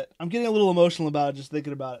little bit. I'm getting a little emotional about it just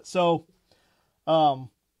thinking about it. So,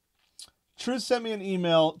 Truth sent me an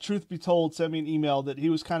email. Truth be told, sent me an email that he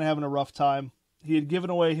was kind of having a rough time. He had given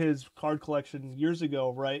away his card collection years ago,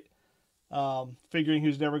 right? Figuring he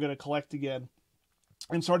was never going to collect again.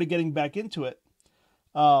 And started getting back into it.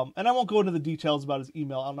 And I won't go into the details about his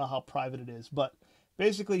email. I don't know how private it is. But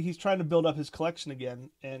basically, he's trying to build up his collection again.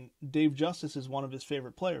 And Dave Justice is one of his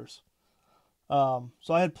favorite players. So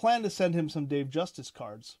I had planned to send him some Dave Justice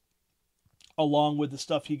cards. Along with the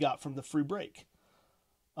stuff he got from the free break.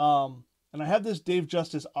 And I have this Dave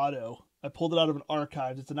Justice auto. I pulled it out of an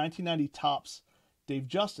archive. It's a 1990 Topps Dave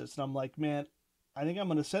Justice. And I'm like, man, I think I'm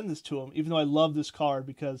going to send this to him. Even though I love this card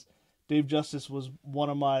because Dave Justice was one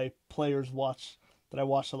of my players that I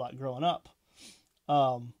watched a lot growing up.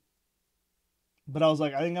 But I was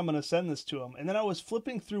like, I think I'm going to send this to him. And then I was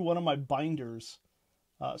flipping through one of my binders.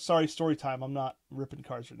 Sorry, story time. I'm not ripping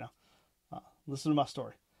cards right now. Listen to my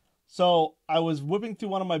story. So I was whipping through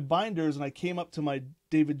one of my binders and I came up to my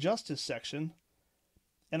David Justice section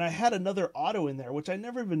And I had another auto in there, which I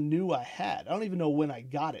never even knew I had. I don't even know when I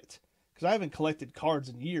got it, because I haven't collected cards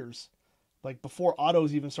in years, like before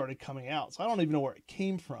autos even started coming out. So I don't even know where it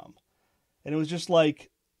came from. And it was just like,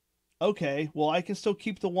 okay, well, I can still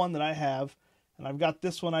keep the one that I have, and I've got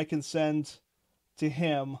this one I can send to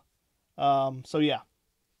him. So yeah,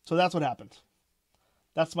 so that's what happened.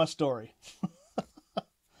 That's my story.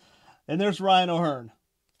 And there's Ryan O'Hearn,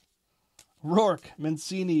 Rourke,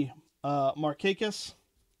 Mancini, Markakis,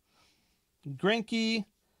 Greinke,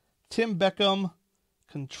 Tim Beckham,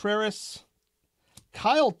 Contreras,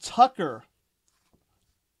 Kyle Tucker,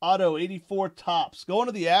 auto 84 tops. Going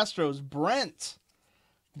to the Astros, Brent.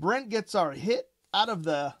 Brent gets our hit out of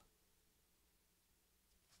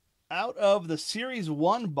the Series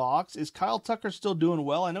 1 box. Is Kyle Tucker still doing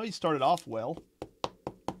well? I know he started off well.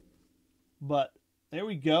 But there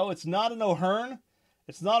we go. It's not an O'Hearn.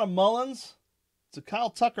 It's not a Mullins. It's a Kyle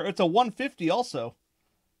Tucker. It's a 150 also.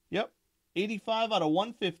 Yep. 85 out of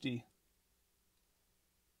 150.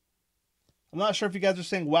 I'm not sure if you guys are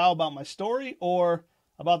saying wow about my story or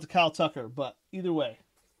about the Kyle Tucker, but either way,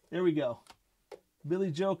 there we go.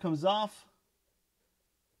 Billy Joe comes off.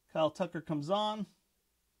 Kyle Tucker comes on.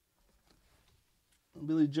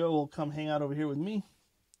 Billy Joe will come hang out over here with me.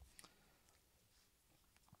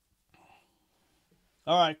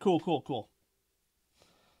 All right, cool.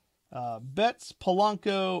 Betts,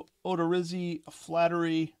 Polanco, Odorizzi,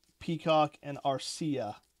 Flattery, Peacock, and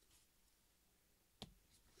Arcia.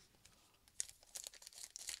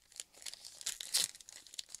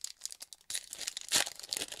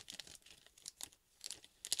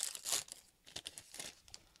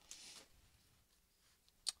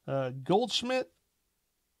 Goldschmidt,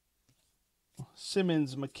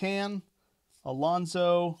 Simmons, McCann,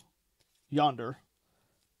 Alonso, Yonder,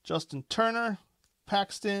 Justin Turner,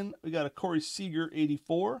 Paxton. We got a Corey Seager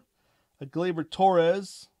 84, a Gleyber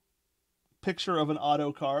Torres, picture of an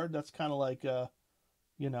auto card. That's kind of like,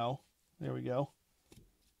 you know, there we go.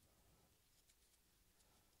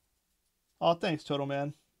 Oh, thanks, Total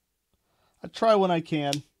Man. I try when I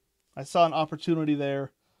can. I saw an opportunity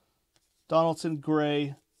there. Donaldson,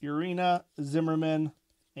 Gray, Urena, Zimmerman,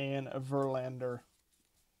 and Verlander.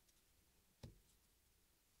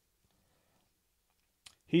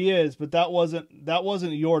 He is, but that wasn't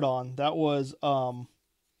Jordan. That was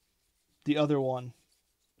the other one.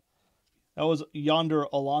 That was Yonder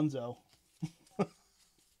Alonso.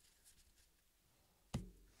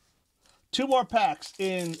 2 more packs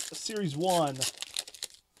in Series 1.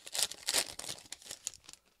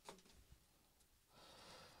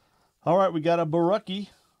 All right, we got a Barucki,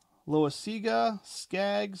 Loasiga,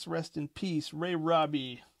 Skaggs, rest in peace, Ray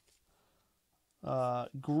Robbie,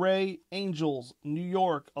 Gray, Angels, New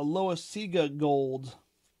York, a Loasiga gold,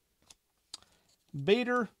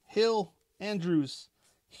 Bader, Hill, Andrews,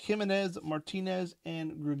 Jimenez, Martinez,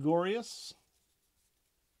 and Gregorius.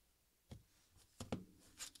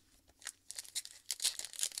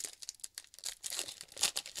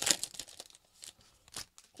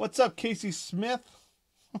 What's up, Casey Smith?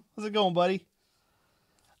 How's it going, buddy?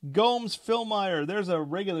 Gomes, Philmeyer. There's a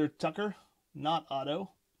regular Tucker, not auto.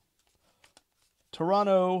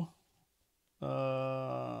 Toronto,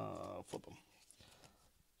 flip them.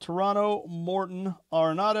 Toronto, Morton,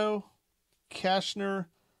 Arenado, Cashner,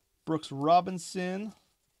 Brooks Robinson,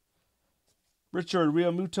 Richard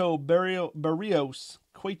Realmuto, Barrios,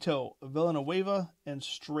 Cueto, Villanueva, and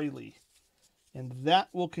Straley. And that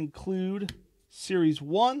will conclude Series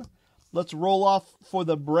 1. Let's roll off for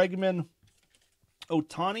the Bregman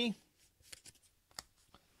Ohtani.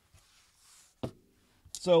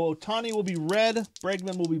 So Ohtani will be red.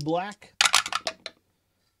 Bregman will be black.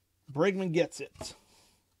 Bregman gets it.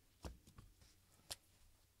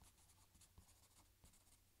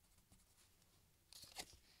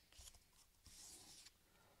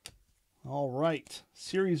 All right.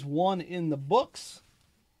 Series 1 in the books.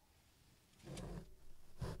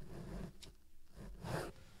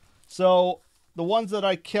 So the ones that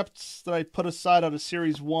I kept, that I put aside out of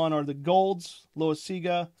Series 1 are the Golds,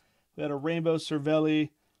 Loasiga. We had a Rainbow,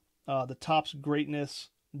 Cervelli, the Topps Greatness,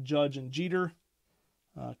 Judge and Jeter.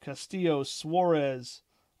 Castillo, Suarez,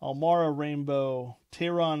 Almara Rainbow,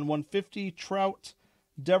 Tehran 150, Trout,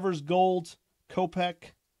 Devers Gold,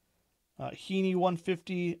 Kopech, Heaney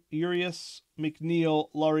 150, Urias, McNeil,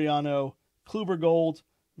 Laureano, Kluber Gold,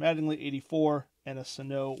 Mattingly 84, and a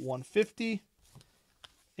Sano 150.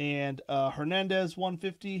 And Hernandez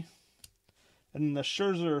 150. And then the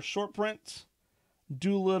Scherzer short print.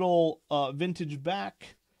 Doolittle vintage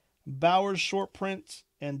back. Bowers short print.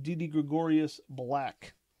 And Didi Gregorius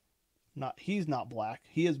black. He's not black.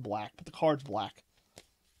 He is black, but the card's black.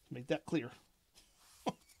 Make that clear.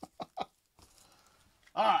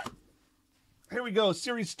 All right. Here we go.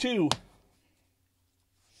 Series 2.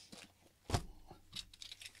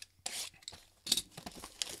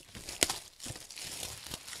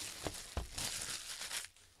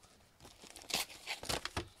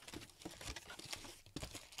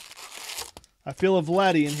 I feel a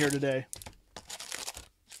Vladdy in here today.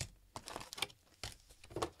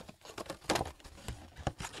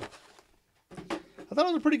 I thought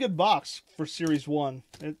it was a pretty good box for Series 1.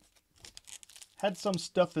 It had some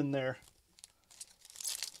stuff in there.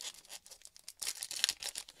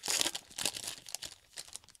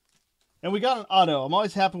 And we got an auto. I'm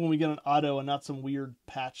always happy when we get an auto and not some weird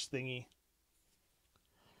patch thingy.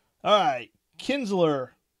 All right. Kinsler.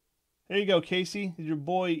 There you go, Casey. Your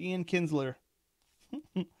boy, Ian Kinsler.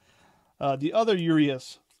 The other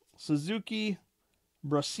Urias. Suzuki,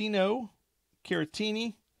 Brasino,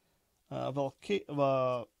 Caratini,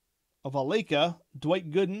 Valleca,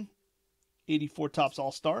 Dwight Gooden, 84 Topps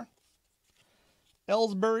All-Star.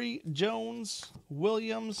 Ellsbury, Jones,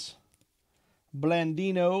 Williams,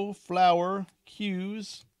 Blandino, Flower,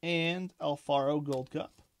 Hughes, and Alfaro Gold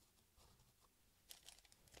Cup.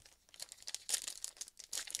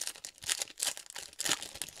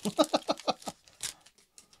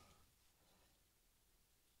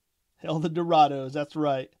 Hell, the Dorados, that's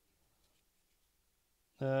right.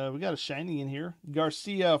 We got a shiny in here.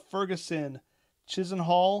 Garcia, Ferguson,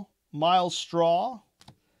 Chisenhall, Miles Straw,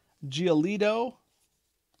 Giolito,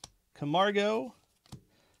 Camargo,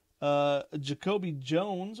 Jacoby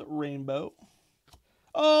Jones, Rainbow.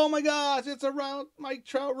 Oh my gosh, it's a Mike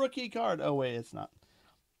Trout rookie card. Oh wait, it's not.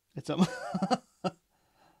 It's a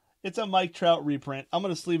it's a Mike Trout reprint. I'm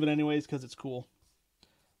gonna sleeve it anyways because it's cool.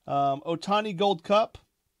 Otani Gold Cup.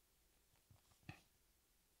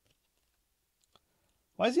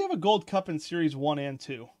 Why does he have a Gold Cup in Series 1 and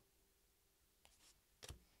 2?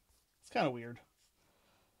 It's kind of weird.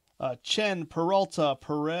 Chen, Peralta,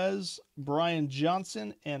 Perez, Brian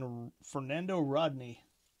Johnson, and Fernando Rodney.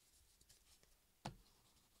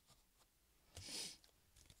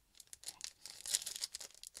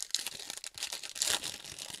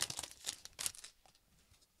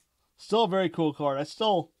 Still a very cool card.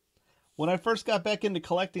 When I first got back into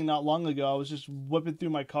collecting not long ago, I was just whipping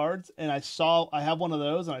through my cards, and I have one of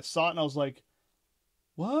those, and I saw it, and I was like,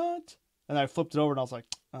 what? And I flipped it over, and I was like,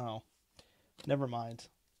 oh, never mind.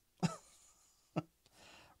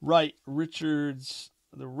 Right, Richards,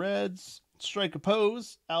 the Reds, Strike a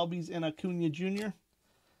Pose, Albies and Acuna Jr.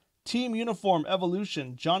 Team Uniform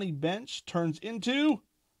Evolution, Johnny Bench turns into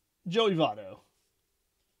Joey Votto.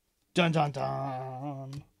 Dun dun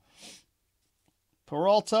dun.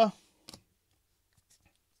 Peralta.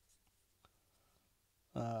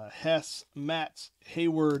 Hess, Matt,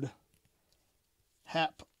 Hayward,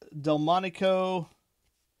 Hap, Delmonico,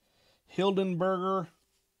 Hildenberger,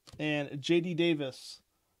 and J.D. Davis.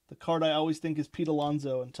 The card I always think is Pete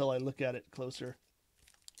Alonso until I look at it closer.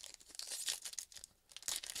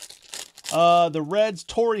 The Reds.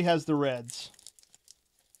 Torrey has the Reds.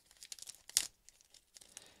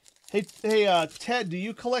 Hey, Ted, do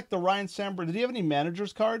you collect the Ryan Sandberg? Did he have any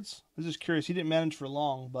managers cards? I was just curious. He didn't manage for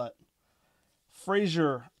long, but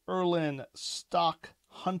Frazier, Erlin, Stock,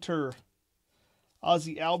 Hunter,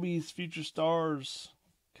 Ozzie Albies, Future Stars,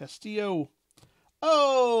 Castillo.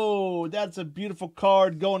 Oh, that's a beautiful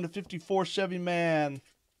card going to 54 Chevy Man.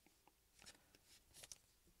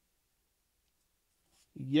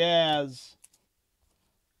 Yaz.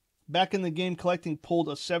 Back in the game collecting pulled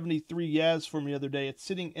a 73 Yaz for me the other day. It's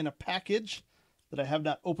sitting in a package that I have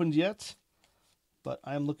not opened yet, but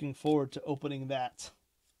I am looking forward to opening that.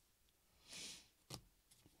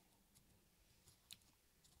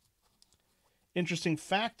 Interesting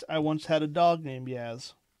fact, I once had a dog named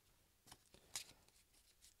Yaz.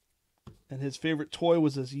 And his favorite toy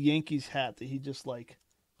was this Yankees hat that he just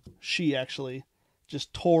she actually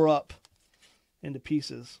just tore up into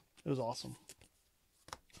pieces. It was awesome.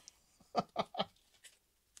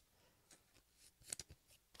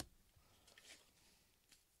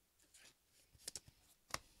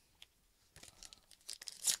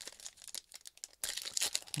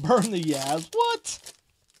 Burn the Yaz. What?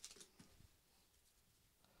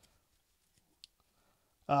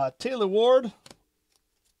 Taylor Ward,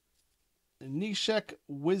 Nishek,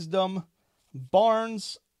 Wisdom,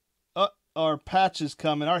 Barnes. Our patch is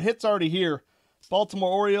coming. Our hit's already here. Baltimore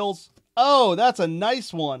Orioles. Oh, that's a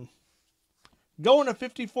nice one. Going to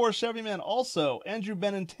 54 Chevy Man also. Andrew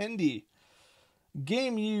Benintendi.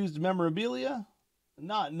 Game used memorabilia.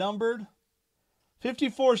 Not numbered.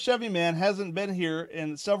 54 Chevy Man hasn't been here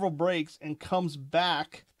in several breaks and comes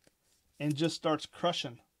back and just starts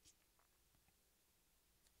crushing.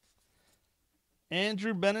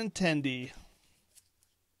 Andrew Benintendi.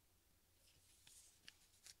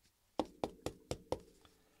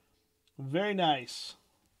 Very nice.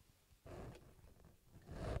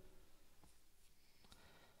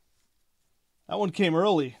 That one came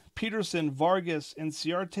early. Peterson, Vargas,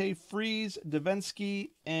 Inciarte, Freeze, Davinsky,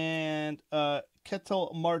 and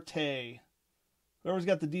Ketel Marte. Whoever's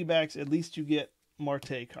got the D-backs, at least you get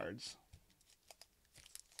Marte cards.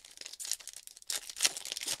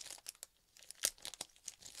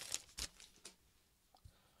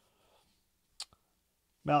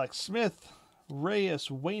 Malik Smith,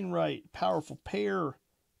 Reyes, Wainwright, Powerful Pair,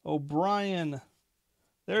 O'Brien.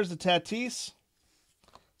 There's the Tatis.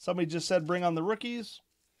 Somebody just said bring on the rookies.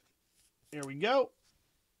 Here we go.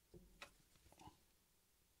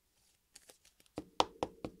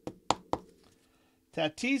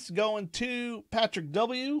 Tatis going to Patrick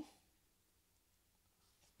W.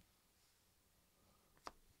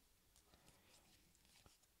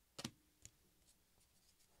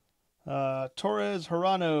 Torres,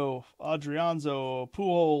 Hirano, Adrianzo,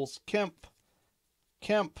 Pujols,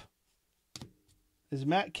 Kemp. Is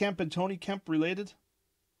Matt Kemp and Tony Kemp related?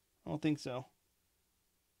 I don't think so.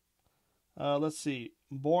 Let's see.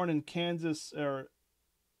 Born in Kansas or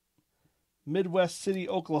Midwest City,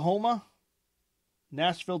 Oklahoma.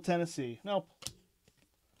 Nashville, Tennessee. Nope.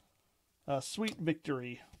 Sweet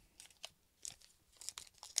Victory.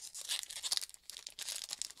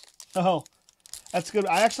 Oh, that's good.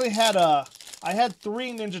 I actually had I had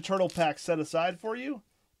 3 Ninja Turtle packs set aside for you,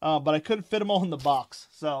 but I couldn't fit them all in the box.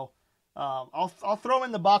 So I'll throw them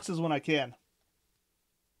in the boxes when I can.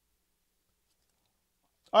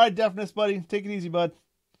 All right, Deafness, buddy. Take it easy, bud.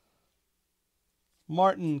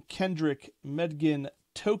 Martin, Kendrick, Medgin,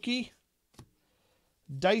 Toki.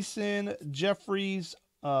 Dyson, Jeffries,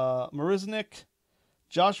 Marisnik,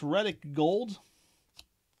 Josh Reddick, Gold.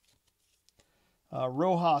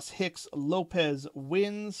 Rojas, Hicks, Lopez,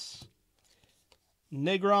 Wins,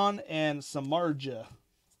 Negron, and Samardzija.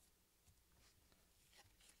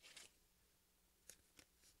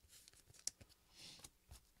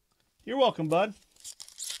 You're welcome, bud.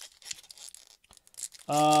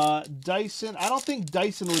 Dyson. I don't think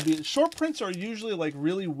Dyson would be... Short prints are usually like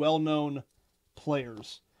really well-known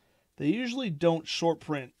players. They usually don't short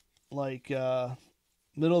print like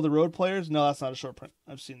middle of the road players. No, that's not a short print.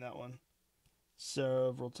 I've seen that one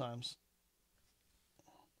several times.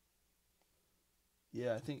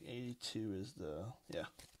 Yeah, I think 82 is the... Yeah.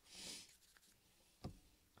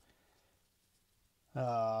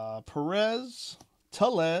 Perez,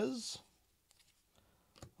 Tellez,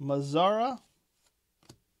 Mazzara,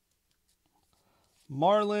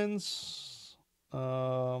 Marlins,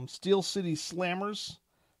 Steel City Slammers,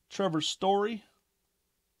 Trevor Story.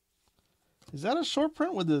 Is that a short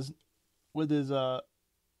print with his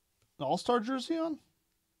All-Star jersey on?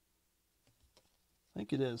 I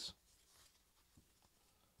think it is.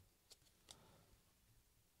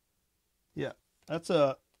 Yeah, that's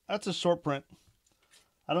a short print.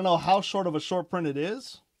 I don't know how short of a short print it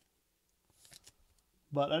is,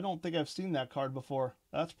 but I don't think I've seen that card before.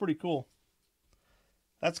 That's pretty cool.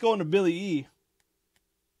 That's going to Billy E.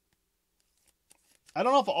 I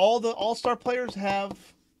don't know if all the All-Star players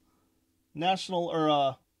have national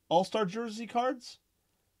or All-Star jersey cards,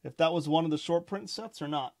 if that was one of the short print sets or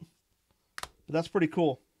not. But that's pretty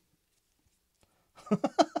cool.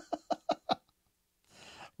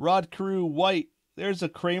 Rod Carew, White. There's a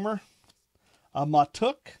Kramer. A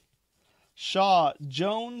Matuk. Shaw,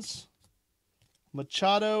 Jones,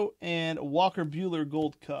 Machado, and Walker Buehler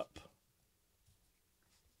Gold Cup.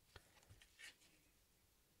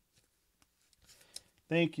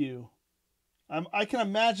 Thank you. I can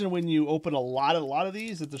imagine when you open a lot of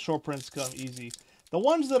these that the short prints come easy. The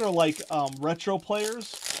ones that are like retro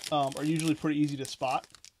players are usually pretty easy to spot.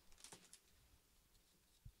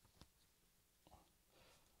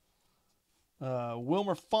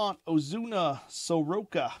 Wilmer Font, Ozuna,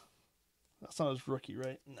 Soroka. That's not his rookie,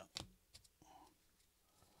 right?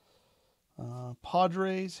 No.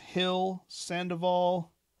 Padres, Hill,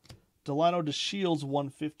 Sandoval, Delano DeShields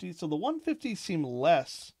 150. So the 150 seem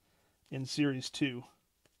less in Series 2.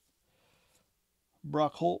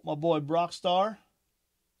 Brock Holt, my boy Brock Star.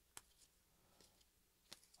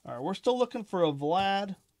 All right, we're still looking for a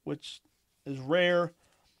Vlad, which is rare.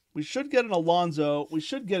 We should get an Alonso. We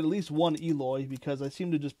should get at least one Eloy because I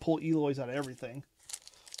seem to just pull Eloys out of everything.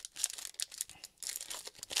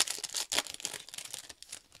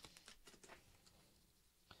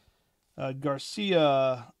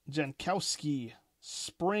 Garcia, Jankowski,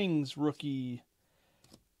 Springs rookie,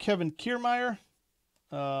 Kevin Kiermaier,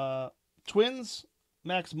 Twins,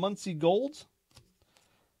 Max Muncy Gold,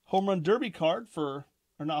 Home Run Derby card for,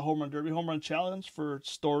 or not Home Run Derby, Home Run Challenge for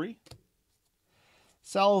Story.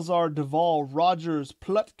 Salazar, Duvall, Rogers,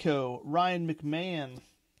 Plutko, Ryan McMahon,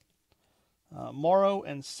 Morrow,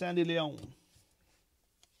 and Sandy Leon.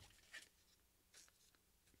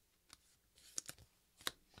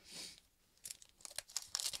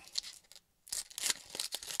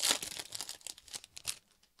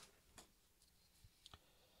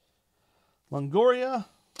 Longoria,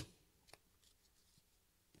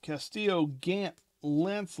 Castillo, Gant,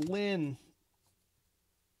 Lance Lynn.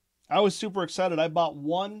 I was super excited. I bought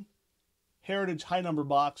one Heritage high number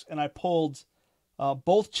box, and I pulled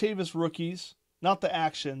both Chavis rookies, not the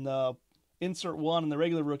action, the insert one and the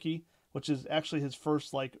regular rookie, which is actually his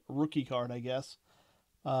first like rookie card, I guess.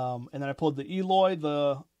 And then I pulled the Eloy,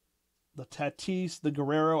 the Tatis, the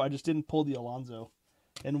Guerrero. I just didn't pull the Alonso,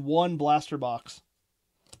 and one blaster box.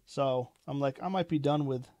 So I'm like, I might be done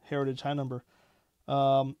with Heritage high number.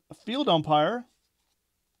 Field umpire.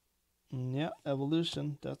 Yeah,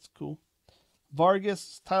 Evolution. That's cool.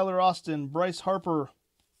 Vargas, Tyler Austin, Bryce Harper,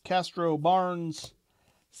 Castro, Barnes,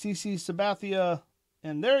 CC Sabathia,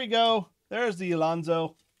 and there you go. There's the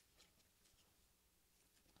Alonso.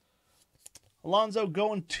 Alonso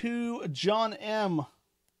going to John M.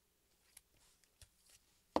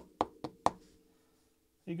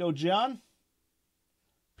 Here you go, John.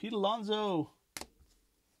 Pete Alonso.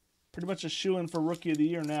 Pretty much a shoo-in for Rookie of the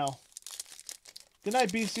Year now. Good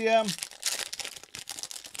night, BCM.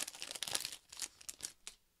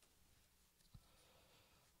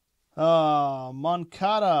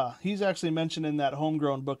 Moncada. He's actually mentioned in that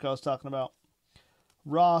homegrown book I was talking about.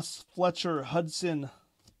 Ross, Fletcher, Hudson.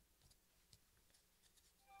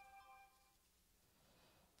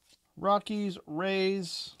 Rockies,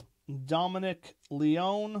 Rays, Dominic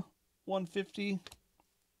Leone, 150.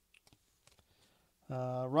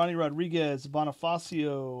 Ronnie Rodriguez,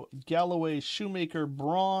 Bonifacio, Galloway, Shoemaker,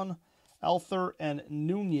 Braun, Alther, and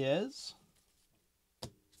Nunez.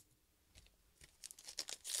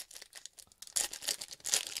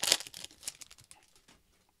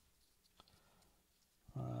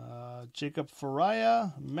 Jacob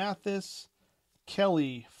Faria, Mathis,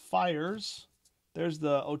 Kelly, Fires. There's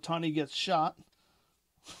the Ohtani gets shot.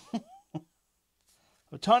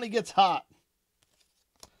 Ohtani gets hot.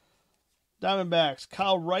 Diamondbacks,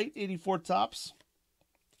 Kyle Wright, 84 tops.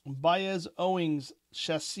 Baez, Owings,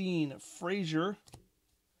 Chassin, Frazier,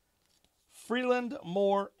 Freeland,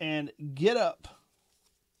 Moore, and Get Up.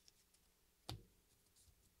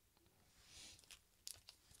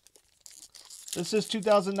 This is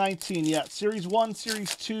 2019, yeah. Series 1,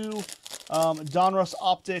 Series 2, Donruss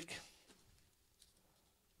Optic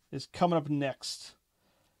is coming up next.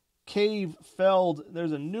 Cave, Feld,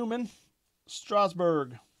 there's a Newman,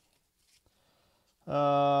 Strasburg.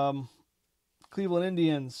 Cleveland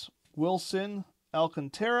Indians, Wilson,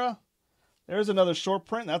 Alcantara. There's another short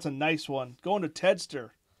print. That's a nice one. Going to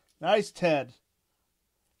Tedster. Nice, Ted.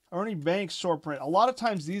 Ernie Banks short print. A lot of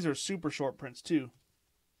times these are super short prints, too.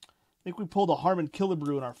 I think we pulled a Harmon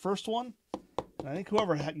Killebrew in our first one. And I think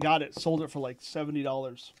whoever got it sold it for like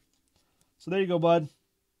 $70. So there you go, bud.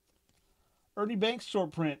 Ernie Banks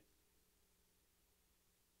short print.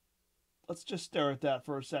 Let's just stare at that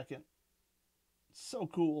for a second. So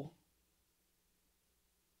cool.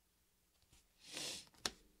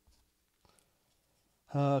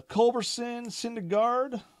 Culberson,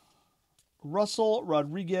 Syndergaard, Russell,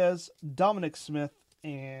 Rodriguez, Dominic Smith,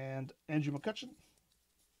 and Andrew McCutcheon.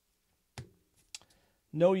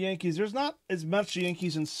 No Yankees. There's not as much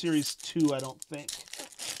Yankees in Series 2, I don't think.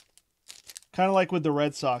 Kind of like with the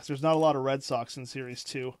Red Sox. There's not a lot of Red Sox in Series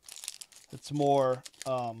 2. It's more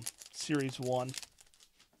Series 1.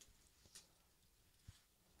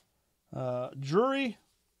 Drury,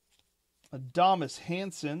 Adamas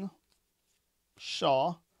Hansen,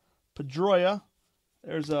 Shaw, Pedroia.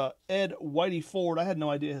 There's Ed Whitey Ford. I had no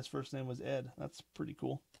idea his first name was Ed. That's pretty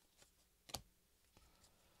cool.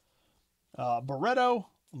 Barreto,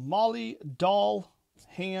 Molly, Dahl,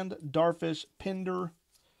 Hand, Darfish, Pinder,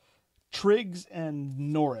 Triggs, and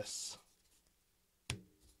Norris.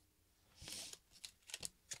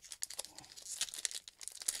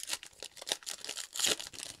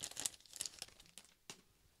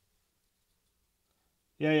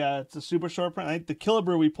 Yeah, it's a super short print. I think the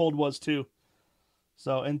Killebrew we pulled was too.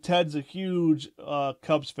 So, and Ted's a huge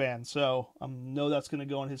Cubs fan, so I know that's going to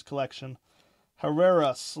go in his collection.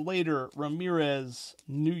 Herrera, Slater, Ramirez,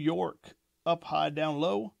 New York, up high, down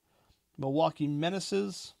low. Milwaukee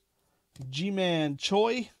Menaces, G-Man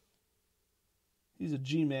Choi. He's a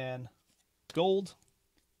G-Man. Gold.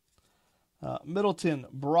 Middleton,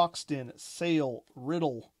 Broxton, Sale,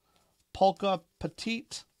 Riddle, Polka,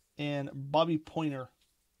 Petite, and Bobby Pointer.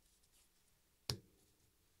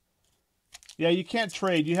 Yeah, you can't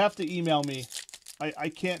trade. You have to email me. I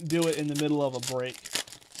can't do it in the middle of a break.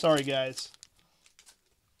 Sorry, guys.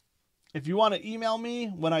 If you want to email me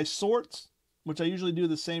when I sort, which I usually do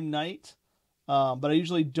the same night, but I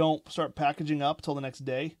usually don't start packaging up till the next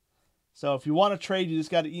day. So if you want to trade, you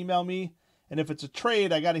just got to email me. And if it's a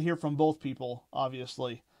trade, I got to hear from both people,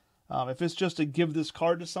 obviously. If it's just to give this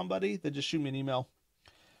card to somebody, then just shoot me an email.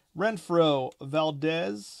 Renfro,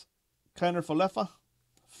 Valdez, Kiner Falefa,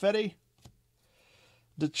 Fede,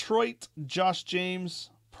 Detroit, Josh James,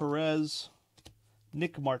 Perez,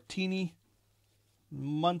 Nick Martini,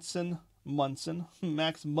 Munson, Max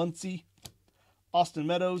Muncy, Austin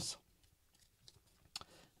Meadows,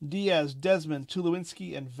 Diaz, Desmond,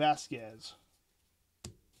 Tulowitzki, and Vasquez.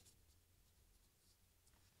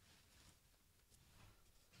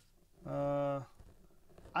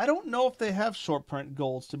 I don't know if they have short print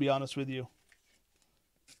golds, to be honest with you.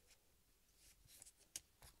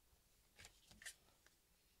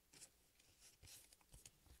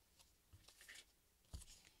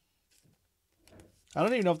 I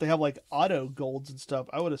don't even know if they have like auto golds and stuff.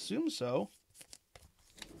 I would assume so.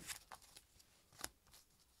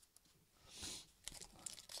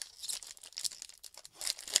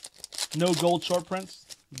 No gold short prints.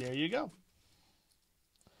 There you go.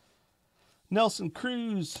 Nelson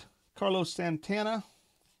Cruz, Carlos Santana,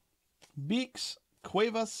 Beeks,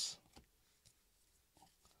 Cuevas,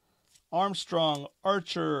 Armstrong,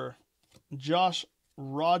 Archer, Josh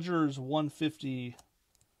Rogers 150,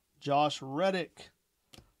 Josh Reddick,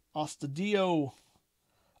 Ostadio,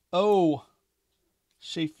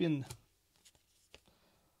 Chafin,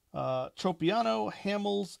 Tropiano,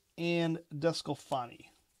 Hamels, and Descalfani.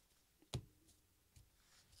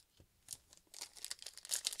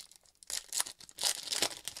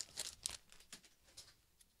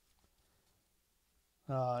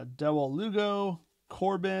 Dewell Lugo,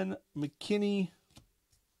 Corbin, McKinney,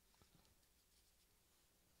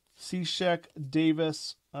 Cishek,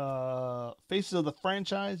 Davis, Faces of the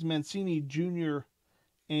Franchise, Mancini Jr.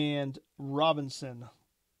 and Robinson,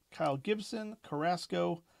 Kyle Gibson,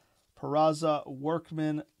 Carrasco, Peraza,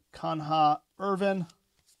 Workman, Kanha, Irvin,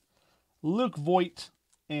 Luke Voigt,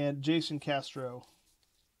 and Jason Castro.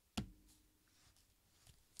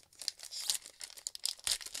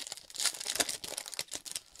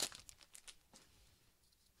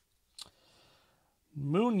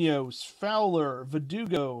 Munoz, Fowler,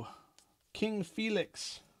 Verdugo, King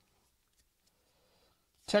Felix,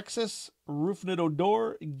 Texas, Rufnid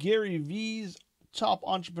Odor, Gary V's, Top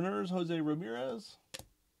Entrepreneurs, Jose Ramirez,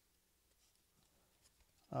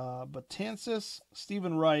 Batansis,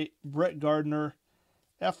 Stephen Wright, Brett Gardner,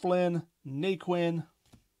 Eflin, Naquin,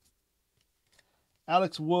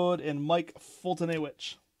 Alex Wood, and Mike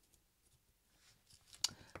Fultonewicz.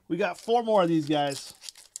 We got 4 more of these guys.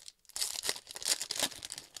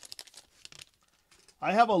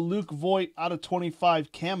 I have a Luke Voigt out of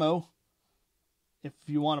 25 camo, if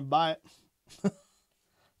you want to buy it.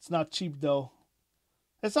 It's not cheap, though.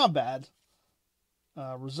 It's not bad.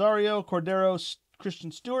 Rosario, Cordero,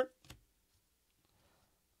 Christian Stewart,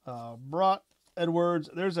 Brott, Edwards.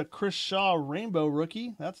 There's a Chris Shaw Rainbow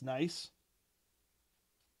rookie. That's nice.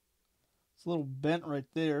 It's a little bent right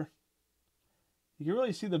there. You can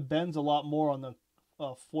really see the bends a lot more on the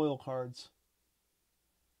foil cards.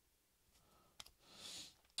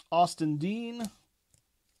 Austin Dean,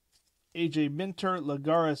 AJ Minter,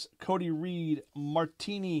 Lagares, Cody Reed,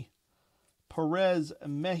 Martini, Perez,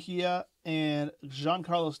 Mejia, and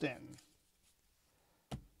Giancarlo Stanton.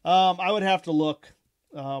 I would have to look.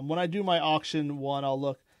 When I do my auction one, I'll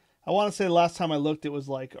look. I want to say the last time I looked, it was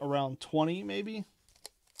like around 20, maybe.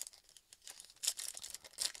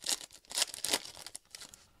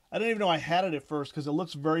 I didn't even know I had it at first because it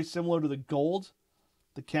looks very similar to the gold.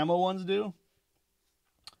 The camo ones do.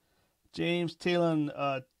 James Talon,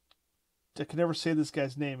 I can never say this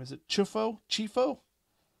guy's name. Is it Chufo? Chifo?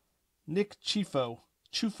 Nick Chufo.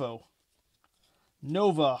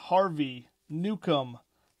 Nova, Harvey, Newcomb,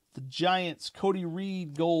 the Giants, Cody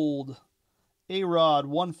Reed, gold. A-Rod,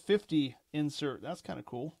 150 insert. That's kind of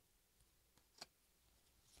cool.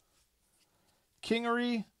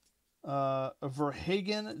 Kingery,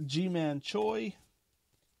 Verhagen, G-Man Choi,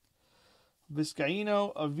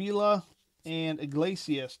 Vizcaíno, Avila, and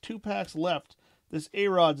Iglesias. 2 packs left. This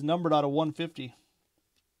A-Rod's numbered out of 150.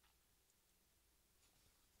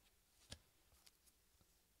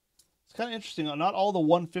 It's kind of interesting. Not all the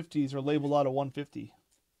 150s are labeled out of 150.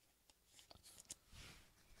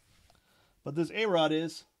 But this A-Rod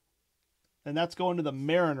is. And that's going to the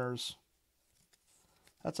Mariners.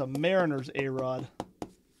 That's a Mariners A-Rod.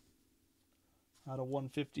 out of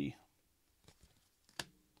 150.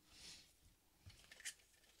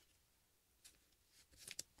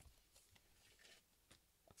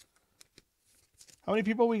 How many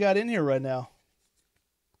people we got in here right now?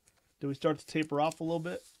 Do we start to taper off a little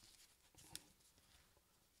bit?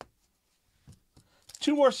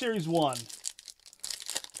 2 more Series 1.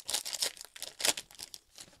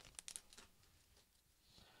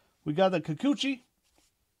 We got the Kikuchi,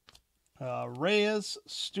 Reyes,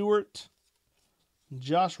 Stewart,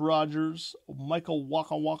 Josh Rogers, Michael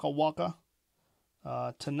Waka,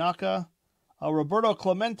 Tanaka, Roberto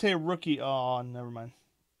Clemente rookie. Oh, never mind.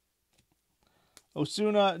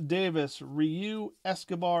 Osuna, Davis, Ryu,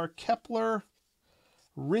 Escobar, Kepler,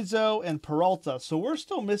 Rizzo, and Peralta. So we're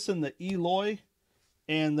still missing the Eloy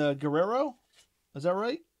and the Guerrero. Is that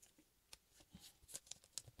right?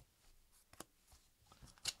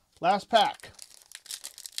 Last pack.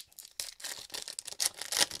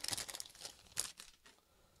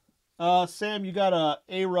 Sam, you got a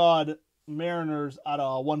A-Rod Mariners out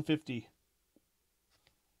of 150.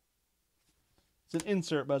 It's an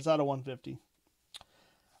insert, but it's out of 150.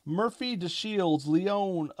 Murphy, DeShields,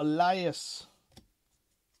 Leon, Elias.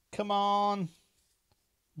 Come on.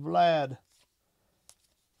 Vlad.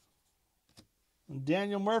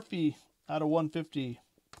 Daniel Murphy out of 150.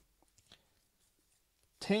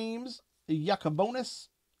 Thames, Yacobonis,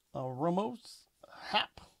 Ramos,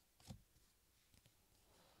 Hap,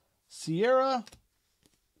 Sierra,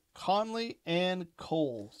 Conley, and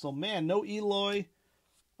Cole. So, man, no Eloy.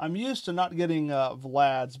 I'm used to not getting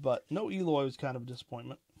Vlad's, but no Eloy was kind of a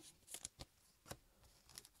disappointment.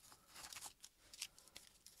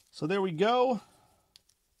 So there we go.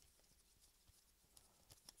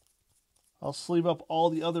 I'll sleeve up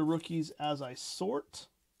all the other rookies as I sort.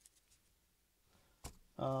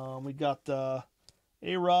 We got the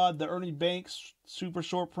A-Rod, the Ernie Banks super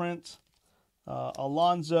short print,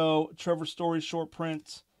 Alonzo, Trevor Story short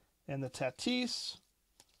print, and the Tatis.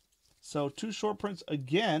 So 2 short prints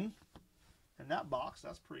again in that box.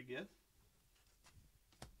 That's pretty good.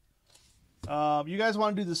 You guys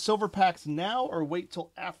want to do the silver packs now or wait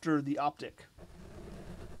till after the Optic?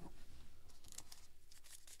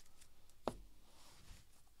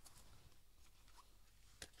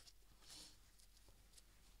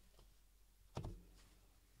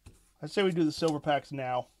 I say we do the silver packs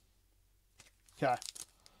now. Okay.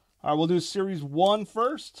 All right, we'll do Series 1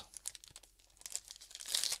 first.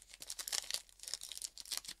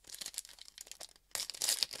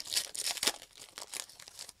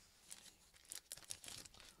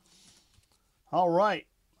 All right.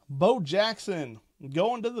 Bo Jackson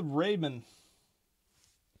going to the Raven.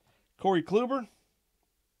 Corey Kluber.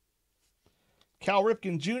 Cal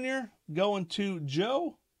Ripken Jr. going to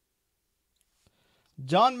Joe.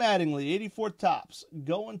 John Mattingly, 84 tops,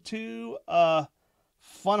 going to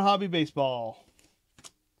Fun Hobby Baseball.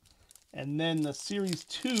 And then the Series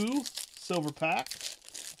 2 silver pack.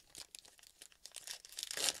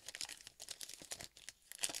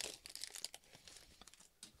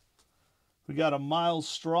 We got a Miles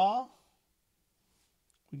Straw.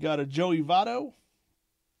 We got a Joey Votto.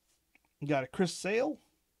 We got a Chris Sale.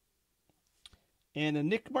 And a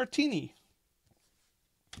Nick Martini.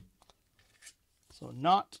 So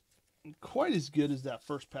not quite as good as that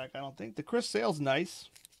first pack, I don't think. The Chris Sale's nice.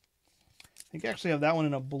 I think I actually have that one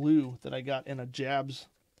in a blue that I got in a Jabs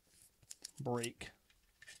break.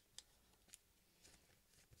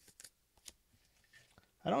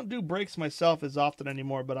 I don't do breaks myself as often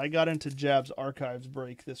anymore, but I got into Jabs Archives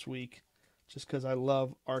break this week just because I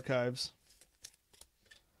love archives.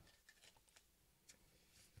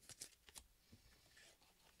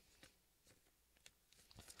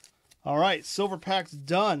 All right, silver pack's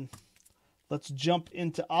done. Let's jump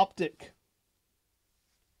into Optic.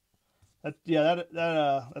 That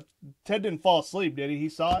Ted didn't fall asleep, did he? He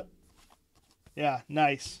saw it? Yeah,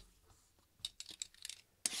 nice.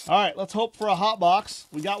 All right, let's hope for a hot box.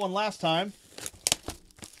 We got one last time.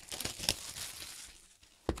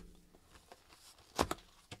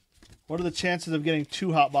 What are the chances of getting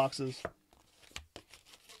 2 hot boxes?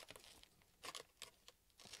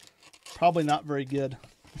 Probably not very good.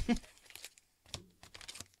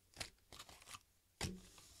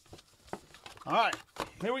 All right,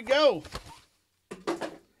 here we go.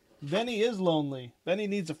 Benny is lonely. Benny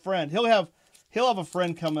needs a friend. He'll have a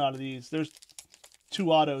friend coming out of these. There's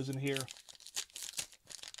 2 autos in here.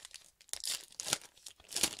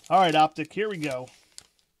 All right, Optic, here we go.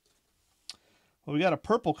 Well, we got a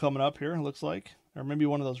purple coming up here, it looks like. Or maybe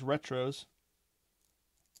one of those retros.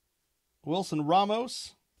 Wilson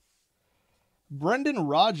Ramos. Brendan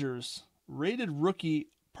Rodgers, rated rookie,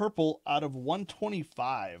 purple out of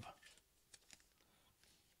 125.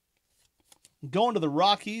 Going to the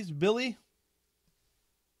Rockies, Billy.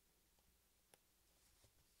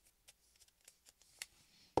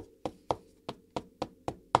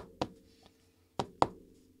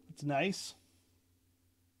 That's nice.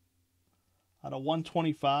 Out of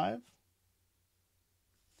 125.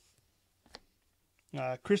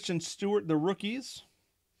 Christian Stewart, the rookies.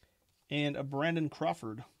 And a Brandon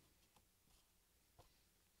Crawford.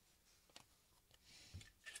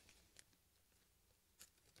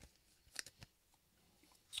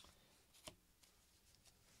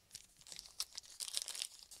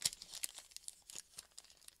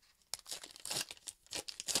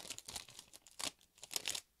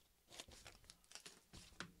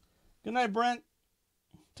 Good night, Brent.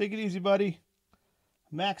 Take it easy, buddy.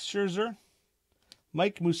 Max Scherzer.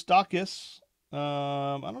 Mike Moustakas.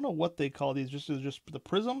 I don't know what they call these. Just the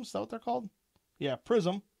Prism? Is that what they're called? Yeah,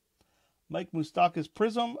 Prism. Mike Moustakas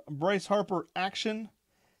Prism. Bryce Harper Action.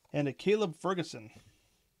 And a Caleb Ferguson.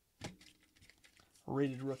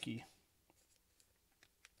 Rated rookie.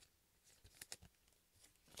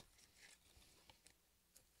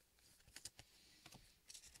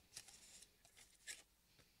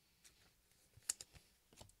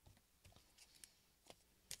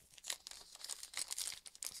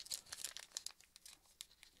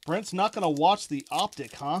 Brent's not going to watch the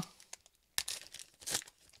Optic, huh?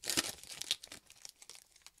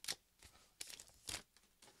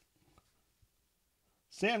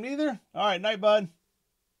 Sam, neither? All right, night, bud.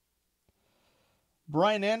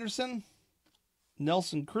 Brian Anderson,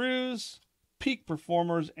 Nelson Cruz, Peak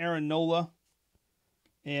Performers, Aaron Nola,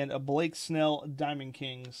 and a Blake Snell Diamond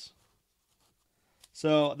Kings.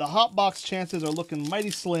 So the hot box chances are looking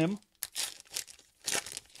mighty slim.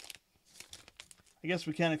 I guess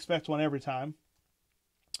we can't expect one every time.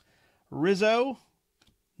 Rizzo,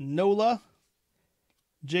 Nola,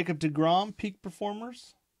 Jacob deGrom, Peak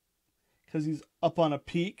Performers. Because he's up on a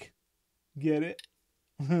peak. Get it?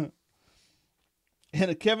 And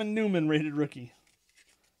a Kevin Newman rated rookie.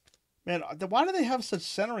 Man, why do they have such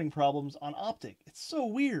centering problems on Optic? It's so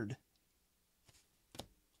weird.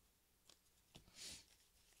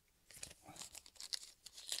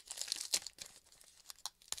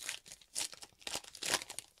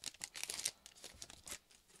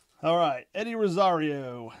 All right, Eddie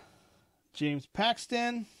Rosario, James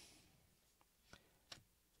Paxton.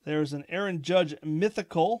 There's an Aaron Judge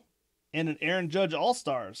Mythical and an Aaron Judge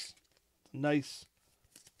All-Stars. Nice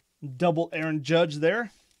double Aaron Judge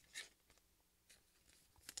there.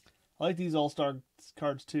 I like these All-Star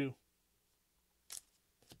cards too.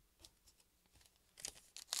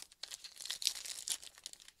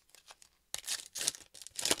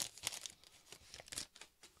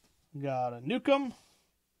 Got a Newcomb.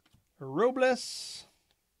 Robles,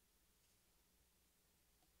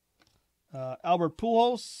 Albert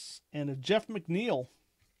Pujols, and a Jeff McNeil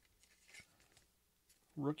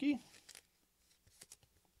rookie.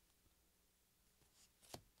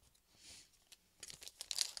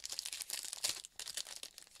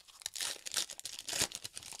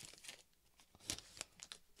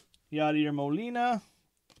 Yadier Molina,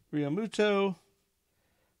 Realmuto,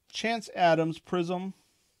 Chance Adams Prism,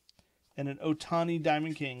 and an Ohtani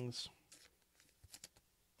Diamond Kings.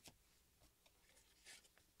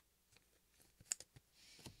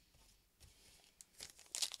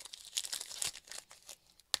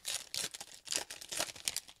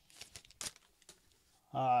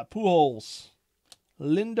 Pujols,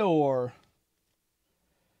 Lindor,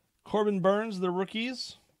 Corbin Burns, the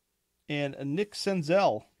rookies, and a Nick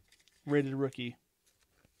Senzel rated rookie.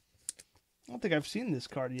 I don't think I've seen this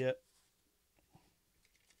card yet.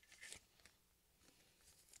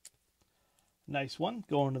 Nice one.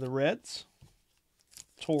 Going to the Reds.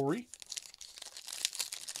 Torrey.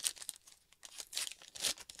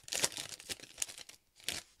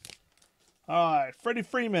 All right, Freddie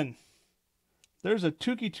Freeman. There's a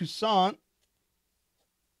Tuki Toussaint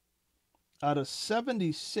out of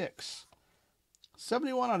 76.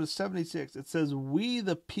 71 out of 76. It says, "We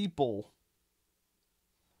the People."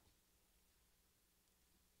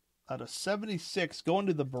 Out of 76, going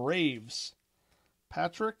to the Braves.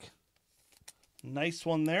 Patrick. Nice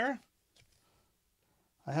one there.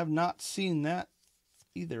 I have not seen that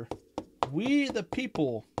either. We the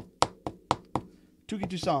People. Tuki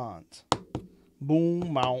Toussaint.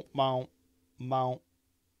 Boom, mount, mount, mount,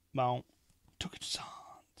 mount. Tuki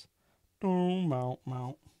Toussaint. Boom, mount,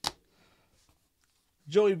 mount.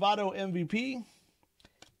 Joey Votto MVP.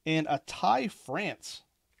 And a Ty France.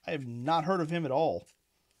 I have not heard of him at all.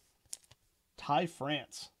 Ty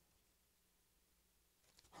France.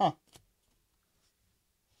 Huh.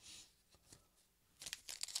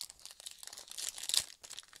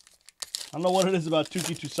 I don't know what it is about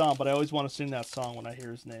Tuki Toussaint, but I always want to sing that song when I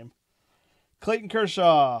hear his name. Clayton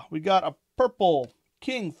Kershaw. We got a purple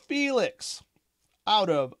King Felix out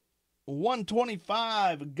of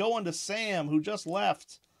 125 going to Sam, who just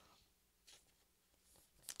left.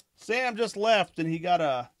 Sam just left, and he got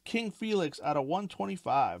a King Felix out of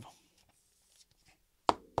 125.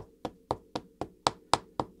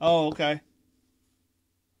 Oh, okay.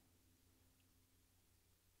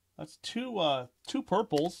 That's two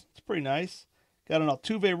purples. It's pretty nice. Got an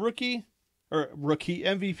Altuve rookie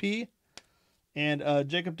MVP, and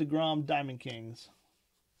Jacob deGrom Diamond Kings.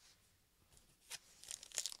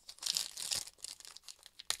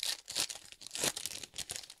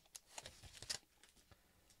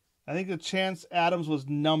 I think the Chance Adams was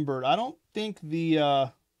numbered. I don't think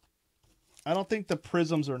the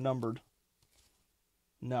prisms are numbered.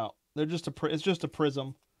 No, they're just it's just a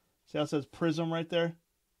prism. See how it says prism right there?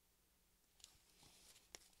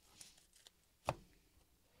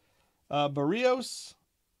 Barrios,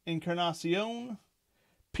 Encarnacion,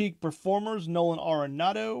 Peak Performers, Nolan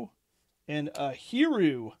Arenado, and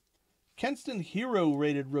Hero, Kenston Hero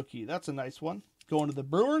rated rookie. That's a nice one. Going to the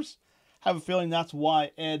Brewers. Have a feeling that's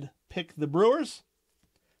why Ed picked the Brewers,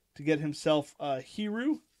 to get himself a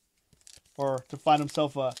hero, or to find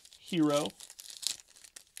himself a hero.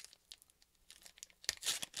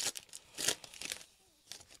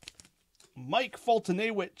 Mike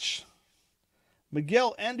Fultonewicz,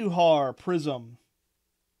 Miguel Andujar Prism,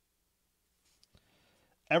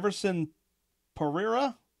 Everson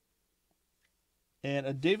Pereira, and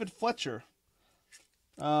a David Fletcher.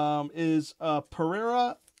 Is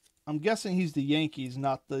Pereira? I'm guessing he's the Yankees,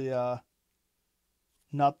 not the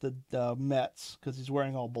Mets, because he's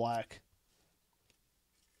wearing all black.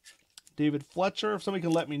 David Fletcher. If somebody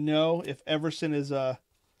can let me know if Everson is a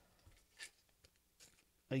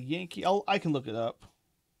Yankee. I can look it up.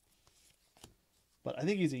 But I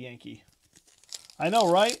think he's a Yankee. I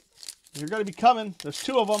know, right? You're going to be coming. There's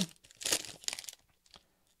two of them.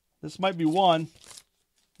 This might be one.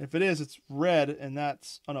 If it is, it's red, and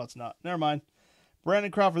that's... Oh, no, it's not. Never mind.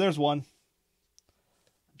 Brandon Crawford, there's one.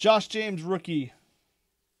 Josh James, rookie.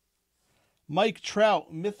 Mike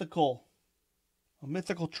Trout, mythical. A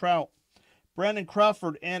mythical Trout. Brandon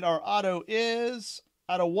Crawford, and our auto is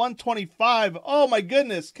out of 125. Oh, my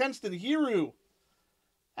goodness. Kenston Hero.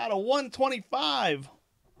 Out of 125.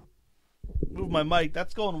 Move my mic.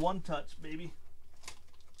 That's going one touch, baby.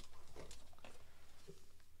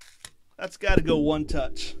 That's got to go one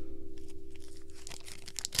touch.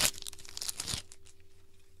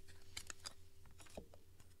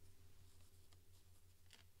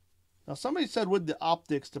 Now, somebody said with the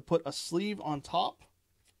optics to put a sleeve on top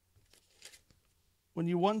when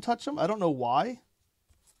you one-touch them. I don't know why,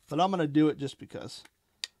 but I'm going to do it just because.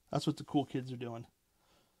 That's what the cool kids are doing.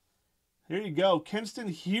 Here you go. Kenston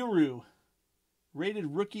Hero. Rated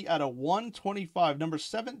rookie out of 125. Number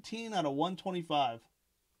 17 out of 125.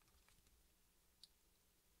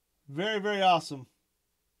 Very, very awesome.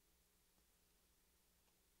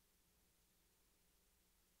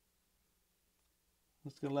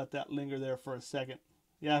 Just going to let that linger there for a second.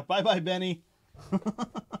 Yeah, bye-bye, Benny.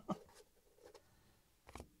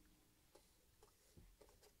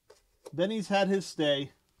 Benny's had his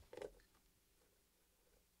stay.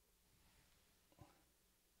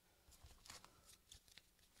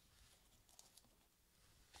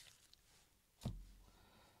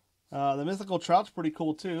 The Mythical Trout's pretty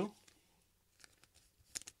cool, too.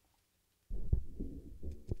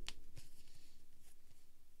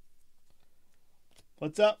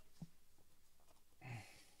 What's up?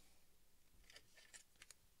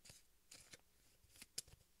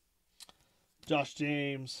 Josh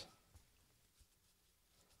James.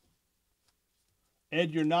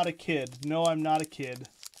 Ed, you're not a kid. No, I'm not a kid.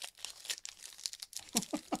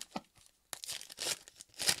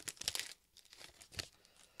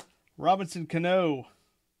 Robinson Cano.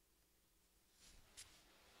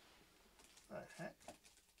 What the heck?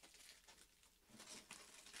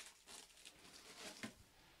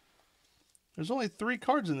 There's only 3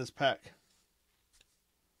 cards in this pack.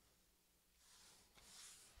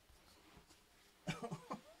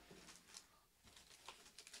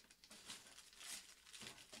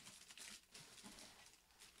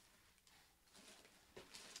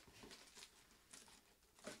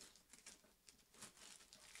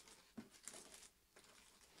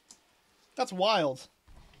 That's wild.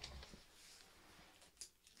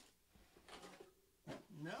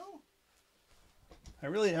 No? I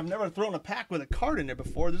really have never thrown a pack with a card in it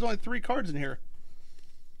before. There's only 3 cards in here.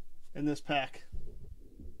 In this pack.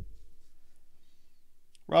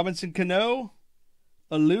 Robinson Cano.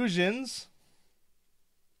 Illusions.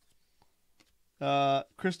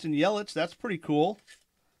 Kristen Yelich, that's pretty cool.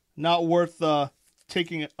 Not worth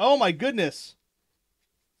taking it. Oh my goodness.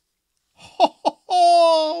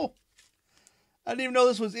 Oh, I didn't even know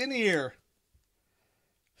this was in here.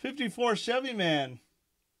 54 Chevy Man.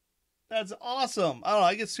 That's awesome. I don't know,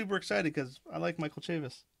 I get super excited because I like Michael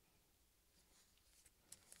Chavis.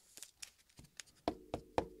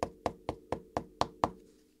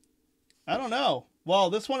 I don't know. Well,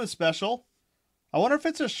 this one is special. I wonder if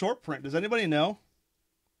it's a short print. Does anybody know?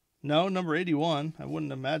 No, number 81. I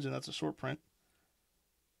wouldn't imagine that's a short print.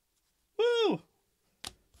 Woo!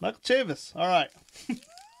 Michael Chavis. All right.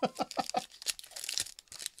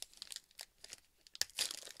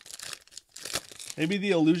 Maybe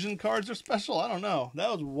the illusion cards are special. I don't know.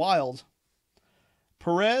 That was wild.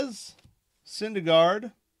 Perez,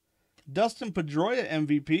 Syndergaard, Dustin Pedroia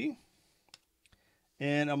MVP,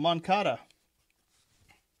 and a Moncada.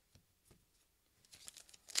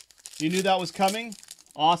 You knew that was coming?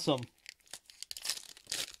 Awesome.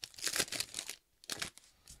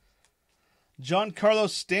 Giancarlo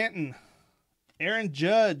Stanton, Aaron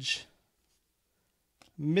Judge,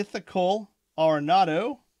 Mythical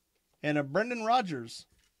Arenado, and a Brendan Rodgers.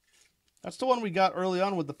 That's the one we got early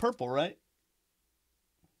on with the purple, right?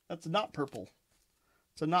 That's not purple.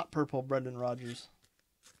 It's a not purple Brendan Rodgers.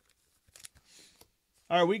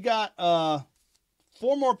 All right, we got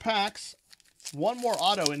 4 more packs. 1 more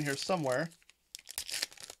auto in here somewhere.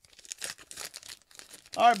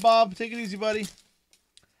 All right, Bob, take it easy, buddy.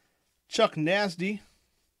 Chuck Nasty,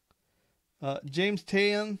 James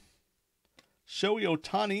Taylor, Shohei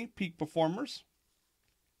Ohtani, peak performers,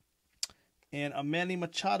 and a Manny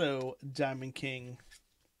Machado, Diamond King.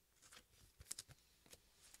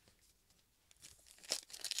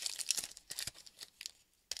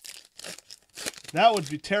 That would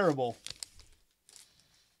be terrible.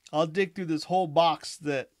 I'll dig through this whole box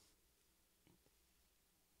that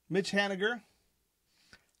Mitch Haniger,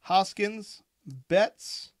 Hoskins,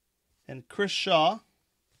 Betts, and Chris Shaw.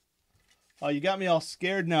 Oh, you got me all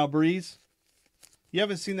scared now, Breeze. You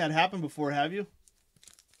haven't seen that happen before, have you?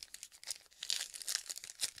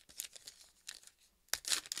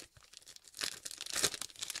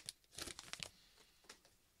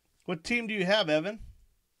 What team do you have, Evan?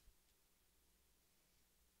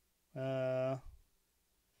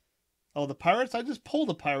 Oh, the Pirates? I just pulled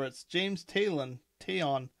the Pirates. James Taylor,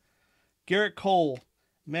 Garrett Cole,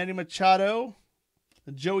 Manny Machado,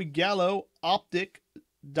 Joey Gallo, Optic,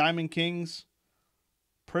 Diamond Kings,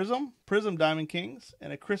 Prism Diamond Kings,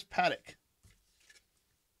 and a Chris Paddock.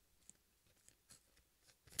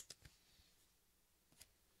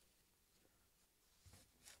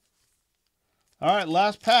 All right,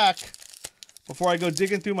 last pack before I go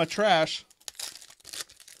digging through my trash.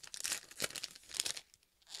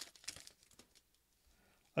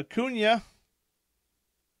 Acuna.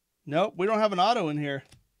 Nope, we don't have an auto in here.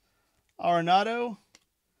 Arenado,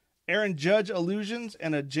 Aaron Judge Illusions,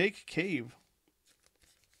 and a Jake Cave.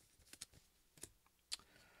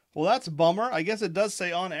 Well, that's a bummer. I guess it does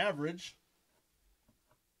say on average.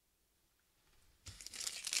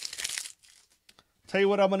 Tell you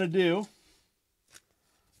what I'm going to do.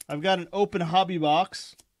 I've got an open hobby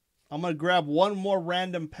box. I'm going to grab one more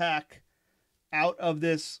random pack out of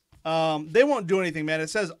this. They won't do anything, man. It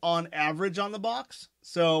says on average on the box.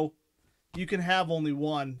 So you can have only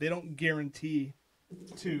one. They don't guarantee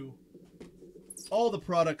two. All the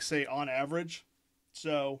products say on average.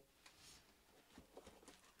 So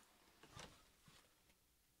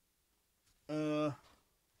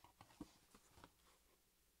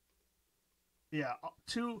yeah,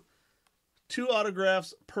 two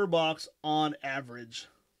autographs per box on average.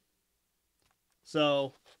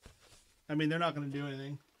 So I mean, they're not going to do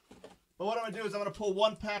anything. But what I'm going to do is I'm going to pull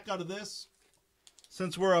one pack out of this.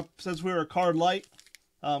 Since we're a card light,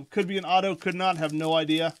 could be an auto, could not, have no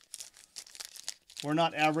idea. We're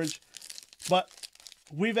not average, but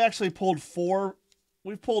we've actually pulled 4.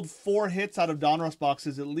 We've pulled 4 hits out of Donruss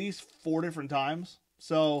boxes at least 4 different times.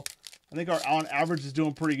 So I think our on average is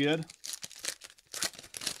doing pretty good.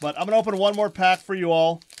 But I'm gonna open one more pack for you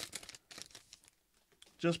all,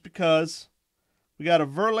 just because we got a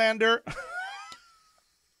Verlander.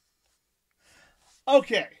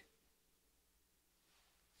 Okay.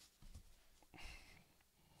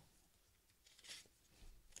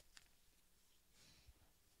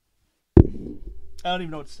 I don't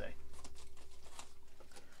even know what to say.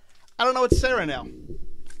 I don't know what to say right now.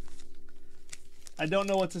 I don't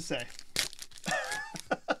know what to say.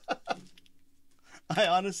 I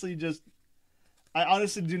honestly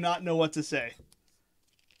do not know what to say.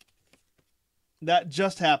 That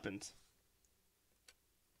just happened.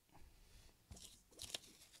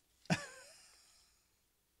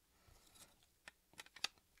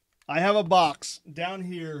 I have a box down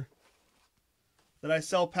here that I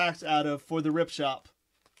sell packs out of for the Rip Shop.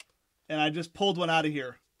 And I just pulled one out of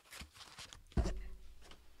here.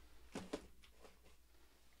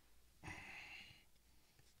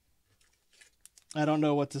 I don't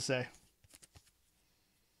know what to say.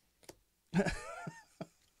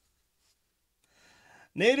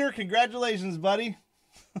 Nader, congratulations, buddy.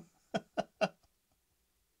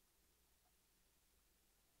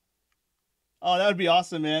 Oh, that would be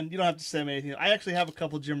awesome, man. You don't have to send me anything. I actually have a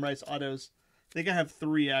couple Jim Rice autos. I think I have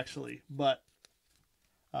 3, actually. But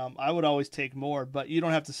I would always take more. But you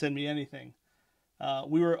don't have to send me anything.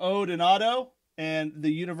 We were owed an auto, and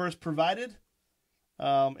the universe provided.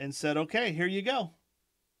 And said, okay, here you go.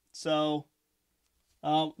 So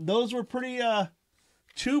those were pretty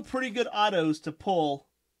 2 pretty good autos to pull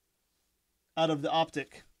out of the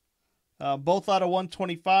Optic. Both out of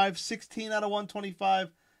 125, 16 out of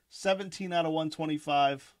 125, 17 out of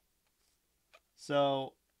 125.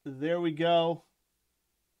 So there we go.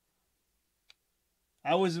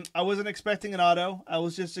 I wasn't expecting an auto. I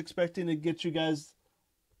was just expecting to get you guys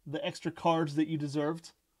the extra cards that you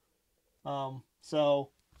deserved. So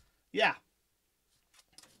yeah.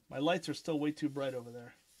 My lights are still way too bright over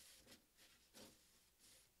there.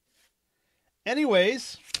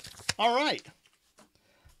 Anyways, all right.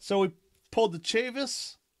 So we pulled the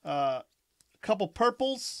Chavis, a couple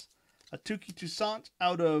purples, a Tukey Toussaint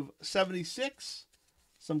out of 76,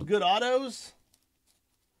 some good autos.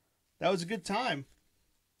 That was a good time.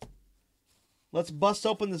 Let's bust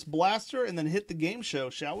open this blaster and then hit the game show,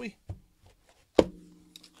 shall we?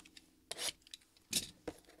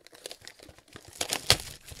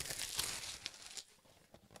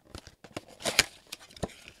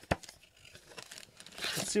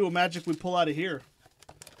 Let's see what magic we pull out of here.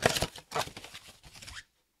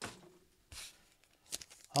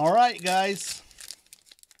 All right, guys.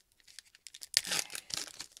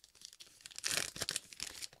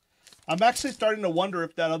 I'm actually starting to wonder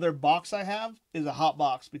if that other box I have is a hot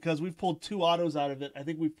box because we've pulled 2 autos out of it. I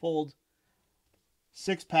think we've pulled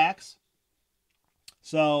 6 packs.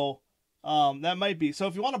 So that might be. So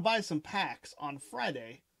if you want to buy some packs on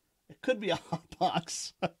Friday, it could be a hot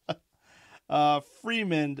box.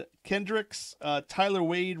 Freeman, Kendricks, Tyler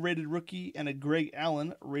Wade, rated rookie, and a Greg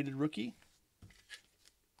Allen, rated rookie.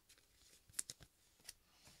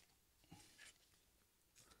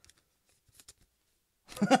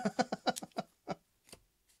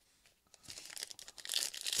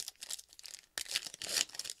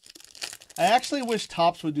 I actually wish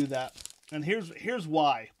Topps would do that. And here's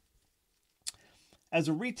why. As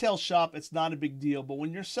a retail shop, it's not a big deal. But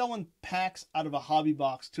when you're selling packs out of a hobby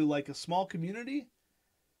box to like a small community...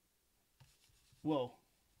 Whoa.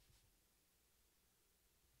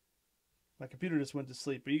 My computer just went to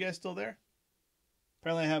sleep. Are you guys still there?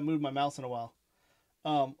 Apparently I haven't moved my mouse in a while.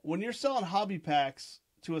 When you're selling hobby packs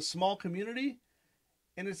to a small community,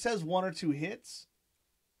 and it says 1 or 2 hits,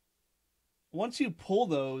 once you pull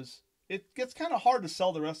those, it gets kind of hard to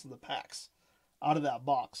sell the rest of the packs out of that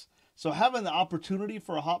box. So having the opportunity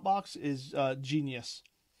for a hot box is genius.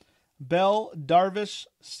 Bell, Darvish,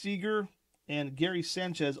 Seager, and Gary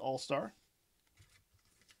Sanchez All-Star.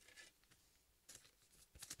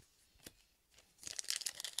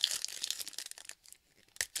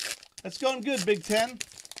 It's going good, Big Ten.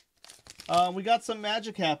 We got some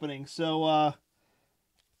magic happening. So,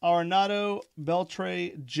 Arenado,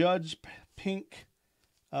 Beltre, Judge, Pink.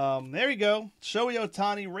 There you go. Shohei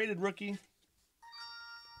Ohtani, rated rookie.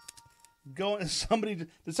 Going. Did somebody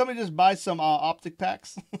just buy some Optic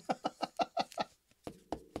packs?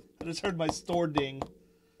 I just heard my store ding.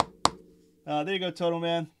 There you go, Total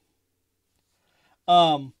Man.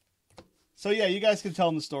 So yeah, you guys can tell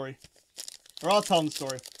them the story, or I'll tell them the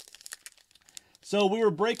story. So we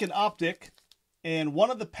were breaking Optic, and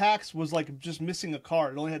one of the packs was like just missing a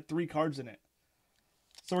card. It only had 3 cards in it.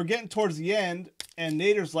 So we're getting towards the end, and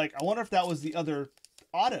Nader's like, I wonder if that was the other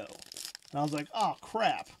auto. And I was like, oh,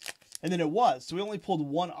 crap. And then it was. So we only pulled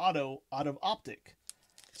 1 auto out of Optic.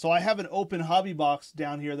 So I have an open hobby box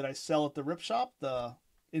down here that I sell at the Rip Shop, the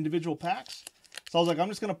individual packs. So I was like, I'm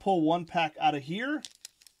just going to pull 1 pack out of here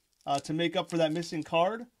to make up for that missing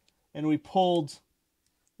card. And we pulled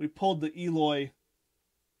the Eloy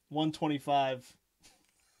 125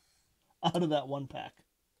 out of that 1 pack.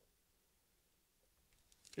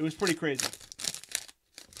 It was pretty crazy.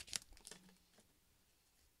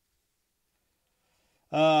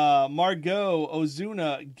 Margot,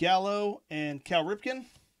 Ozuna, Gallo, and Cal Ripken.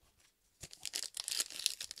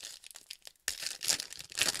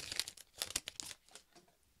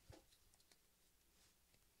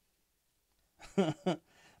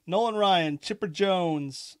 Nolan Ryan, Chipper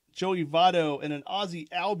Jones, Joey Votto, and an Ozzie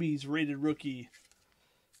Albies rated rookie.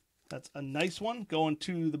 That's a nice one. Going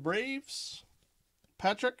to the Braves.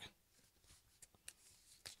 Patrick.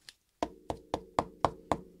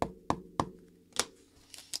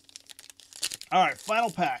 All right,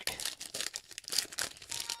 final pack.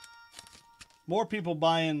 More people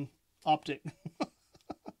buying Optic.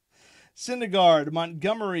 Syndergaard,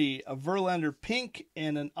 Montgomery, a Verlander pink,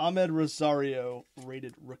 and an Ahmed Rosario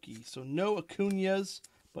rated rookie. So no Acuñas,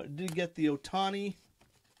 but did get the Ohtani.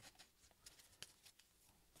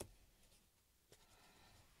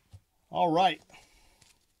 All right.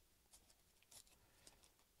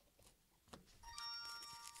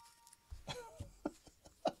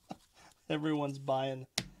 Everyone's buying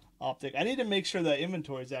Optic. I need to make sure that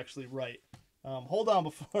inventory is actually right. Hold on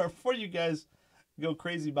before you guys go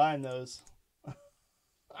crazy buying those.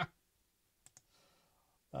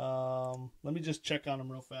 Let me just check on them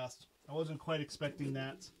real fast. I wasn't quite expecting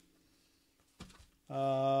that.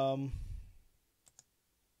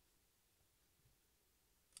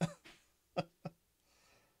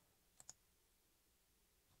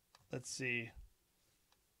 Let's see. It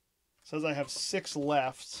says I have 6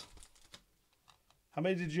 left. How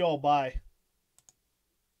many did you all buy?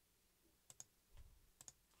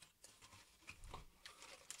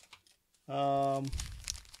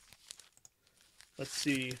 Let's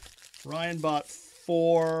see. Ryan bought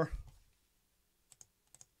 4.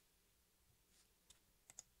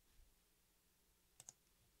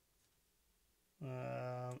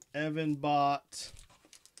 Evan bought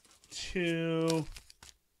 2.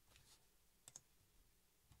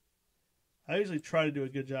 I usually try to do a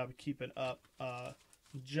good job of keeping up.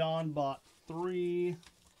 John bought 3.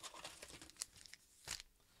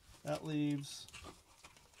 That leaves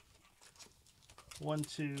 1,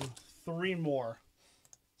 2, 3 more.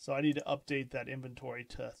 So I need to update that inventory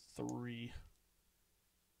to 3.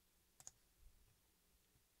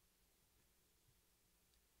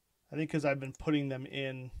 I think because I've been putting them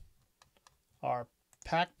in our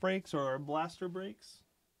pack breaks or our blaster breaks.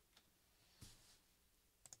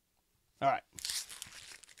 All right.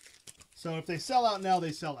 So if they sell out now,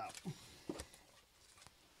 they sell out.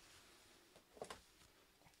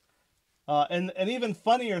 And an even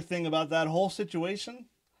funnier thing about that whole situation,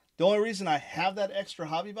 the only reason I have that extra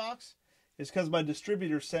hobby box is because my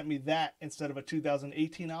distributor sent me that instead of a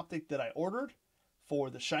 2018 Optic that I ordered for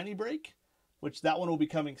the shiny break, which that one will be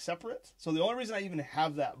coming separate. So the only reason I even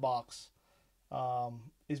have that box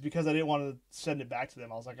is because I didn't want to send it back to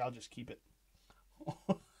them. I was like, I'll just keep it.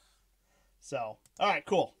 So, all right,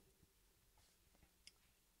 cool.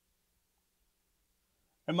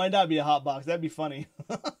 It might not be a hot box. That'd be funny.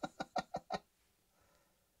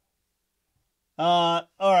 All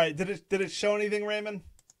right. Did it show anything, Raymond?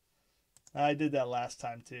 I did that last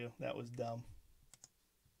time too. That was dumb.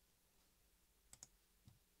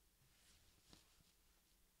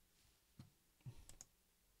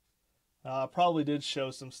 Probably did show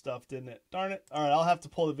some stuff, didn't it? Darn it. All right, I'll have to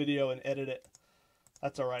pull the video and edit it.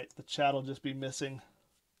 That's all right. The chat will just be missing.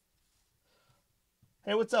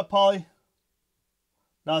 Hey, what's up, Polly?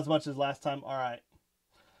 Not as much as last time. All right.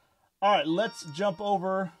 All right, let's jump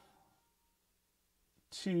over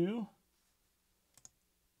to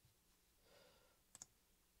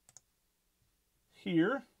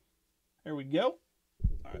here. There we go.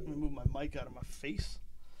 All right, let me move my mic out of my face.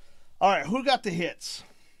 All right, who got the hits?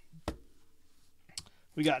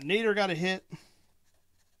 We got Nader got a hit.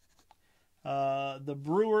 The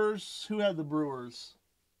Brewers. Who had the Brewers?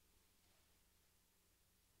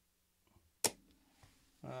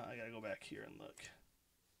 I gotta go back here and look.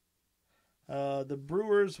 The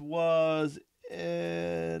Brewers was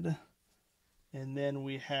Ed. And then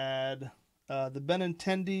we had the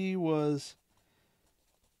Benintendi was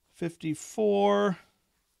 54.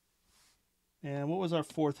 And what was our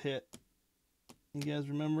 4th hit? You guys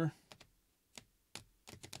remember?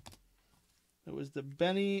 It was the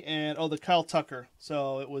Benny and, oh, the Kyle Tucker.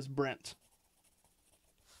 So it was Brent.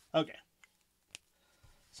 Okay.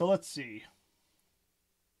 So let's see.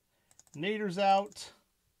 Nader's out.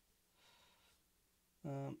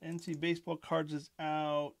 NC Baseball Cards is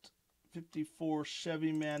out. 54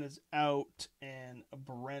 Chevy Man is out. And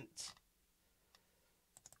Brent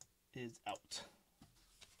is out.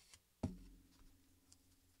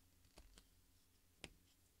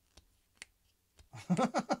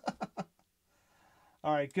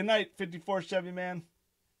 All right, good night, 54 Chevy Man.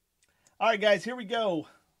 All right, guys, here we go.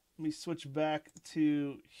 Let me switch back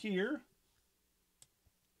to here.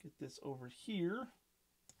 Get this over here.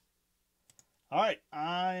 All right,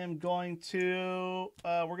 I am going to,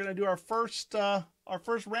 we're going to do our first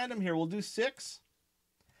random here. We'll do 6.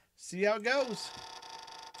 See how it goes.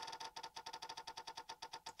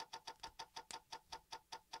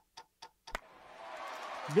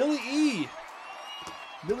 Billy E.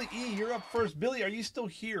 Billy E, you're up first. Billy, are you still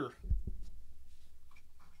here?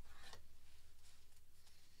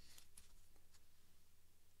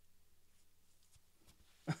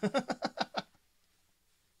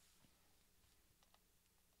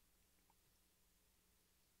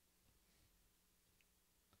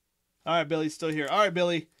 All right, Billy's still here. All right,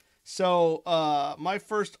 Billy. So my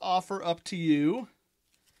first offer up to you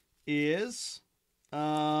is,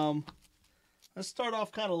 let's start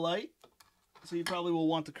off kind of light. So you probably will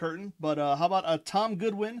want the curtain. But how about a Tom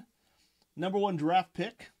Goodwin, #1 draft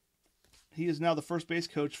pick? He is now the first base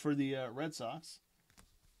coach for the Red Sox.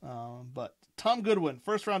 But Tom Goodwin,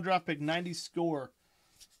 first round draft pick, 90 score.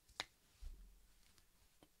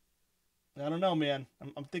 I don't know, man.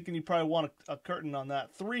 I'm thinking you probably want a curtain on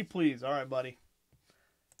that. 3, please. All right, buddy.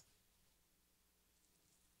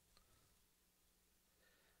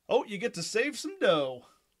 Oh, you get to save some dough.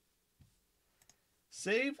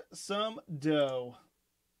 Save some dough.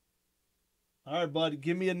 All right, bud.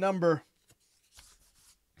 Give me a number.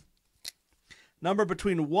 Number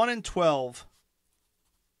between 1 and 12.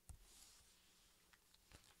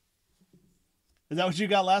 Is that what you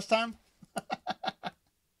got last time?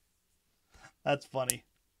 That's funny.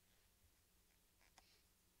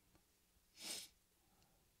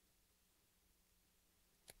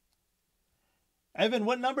 Evan,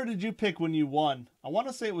 what number did you pick when you won? I want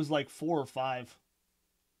to say it was like 4 or 5.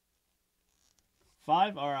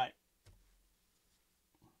 5? All right.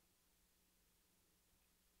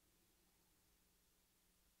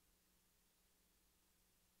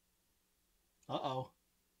 Uh-oh.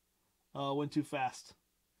 Oh, went too fast.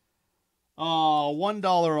 Oh,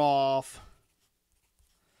 $1 off.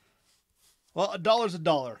 Well, $1's a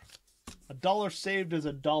dollar. $1 saved is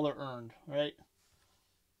 $1 earned, right?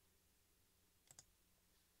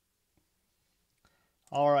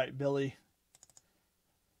 All right, Billy.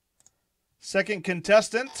 Second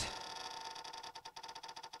contestant.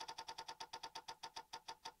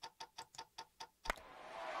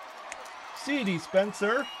 CD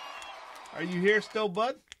Spencer. Are you here still,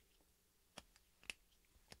 bud?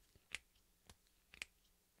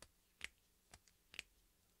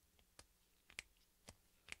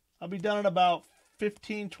 I'll be done in about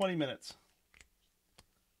 15, 20 minutes.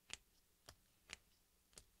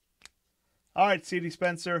 All right, CD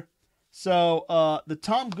Spencer. So the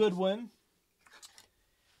Tom Goodwin.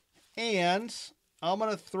 And I'm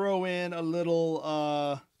going to throw in a little,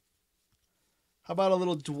 how about a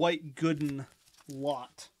little Dwight Gooden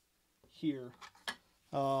lot here.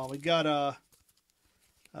 We got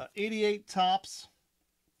 88 tops,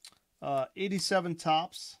 87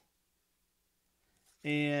 tops,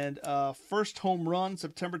 and first home run,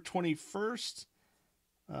 September 21st.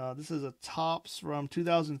 This is a tops from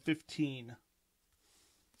 2015.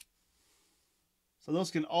 So those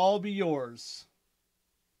can all be yours.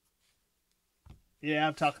 Yeah,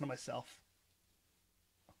 I'm talking to myself.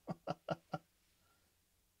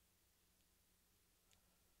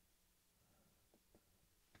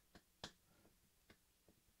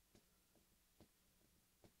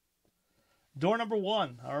 Door number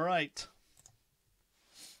 1. All right.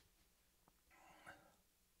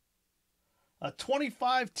 A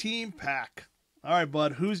 25 team pack. All right,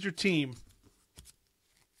 bud. Who's your team?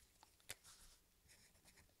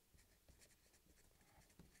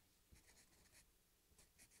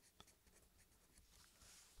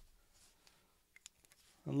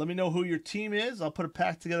 And let me know who your team is. I'll put a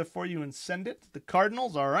pack together for you and send it. The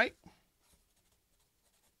Cardinals, all right.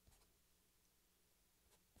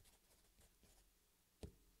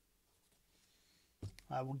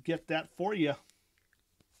 I will get that for you.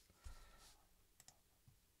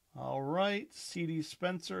 All right, CD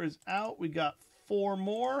Spencer is out. We got 4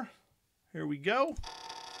 more. Here we go.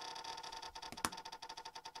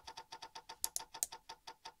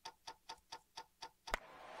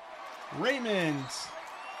 Raymond.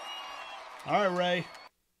 All right, Ray.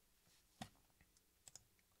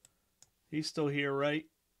 He's still here, right?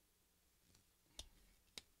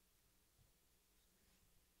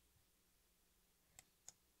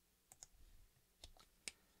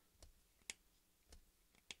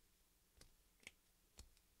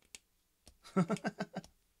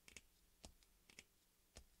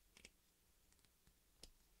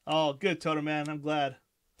 Oh, good, Toto Man. I'm glad.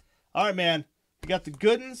 All right, man. You got the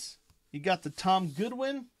Goodens. You got the Tom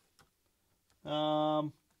Goodwin.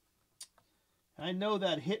 I know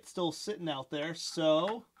that hit's still sitting out there,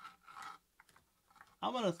 so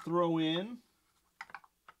I'm going to throw in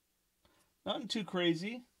nothing too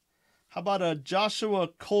crazy. How about a Joshua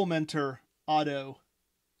Colementer auto?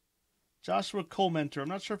 Joshua Colementer. I'm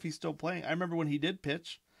not sure if he's still playing. I remember when he did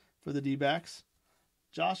pitch for the D-backs.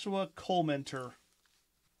 Joshua Colementer.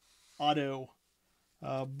 Auto.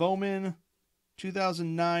 Bowman.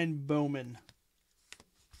 2009 Bowman.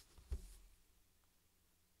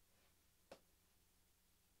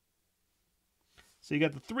 So you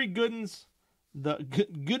got the three Goodens, the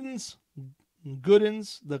Goodens,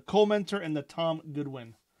 the Colementer, and the Tom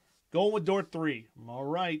Goodwin. Going with door 3. All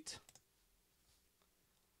right.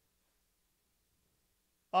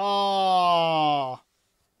 Oh,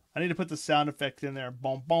 I need to put the sound effect in there.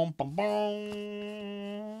 Boom, boom, boom,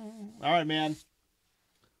 boom. All right, man.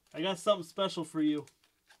 I got something special for you.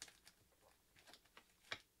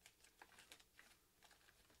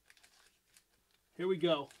 Here we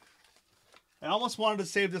go. I almost wanted to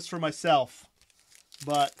save this for myself,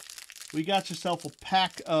 but we got yourself a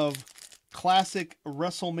pack of classic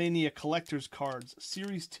WrestleMania collector's cards,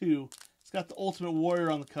 Series 2. It's got the Ultimate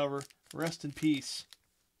Warrior on the cover. Rest in peace.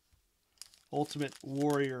 Ultimate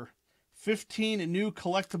Warrior. 15 new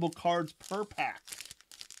collectible cards per pack.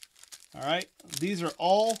 All right, these are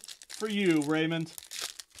all for you, Raymond.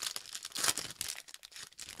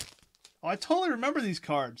 Oh, I totally remember these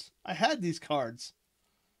cards. I had these cards.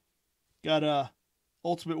 Got a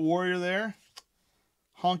Ultimate Warrior there.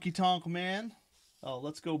 Honky Tonk Man. Oh,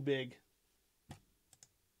 let's go big.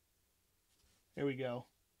 Here we go.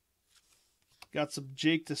 Got some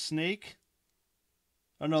Jake the Snake.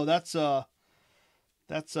 Oh no, that's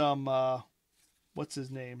what's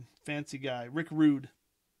his name? Fancy guy. Rick Rude.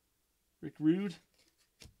 Rick Rude.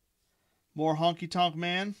 More Honky Tonk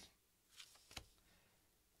Man.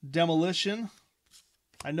 Demolition.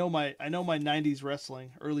 I know my 90s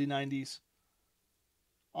wrestling, early 90s.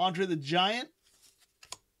 Andre the Giant.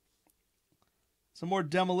 Some more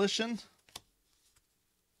Demolition.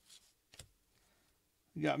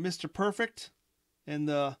 We got Mr. Perfect and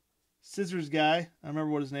the Scissors guy. I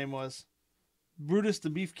remember what his name was. Brutus the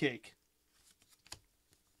Beefcake.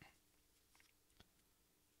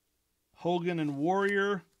 Hogan and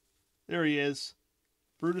Warrior. There he is.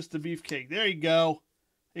 Brutus the Beefcake. There you go.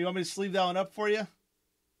 Hey, you want me to sleeve that one up for you?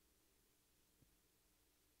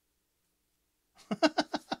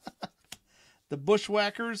 The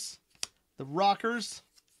Bushwhackers, the Rockers,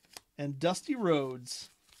 and Dusty Rhodes.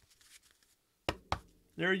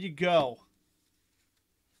 There you go.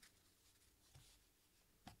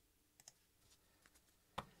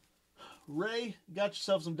 Ray, got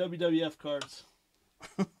yourself some WWF cards.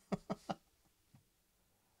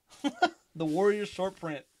 The Warrior short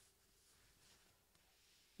print.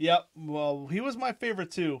 Yep, well, he was my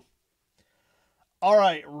favorite too. All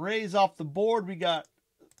right, Ray's off the board. We got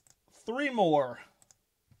 3 more.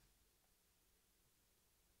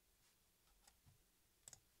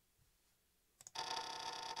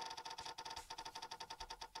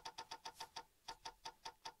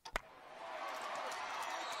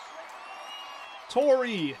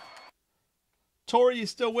 Tori. Tori, you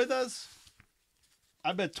still with us?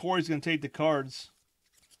 I bet Tori's going to take the cards.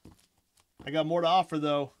 I got more to offer,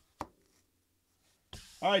 though.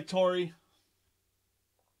 All right, Tori.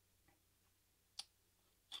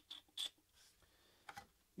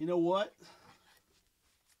 You know what?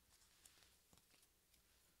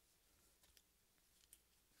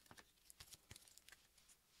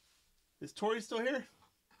 Is Tori still here?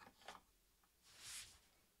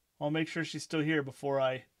 I'll make sure she's still here before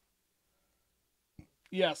I...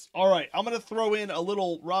 Yes. All right. I'm going to throw in a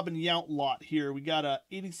little Robin Yount lot here. We got a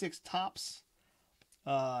 86 Topps,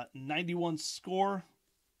 91 Score,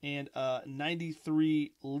 and a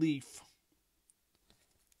 93 Leaf.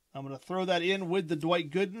 I'm going to throw that in with the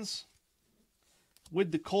Dwight Goodens,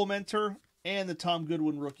 with the Colementer, and the Tom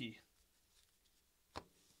Goodwin rookie.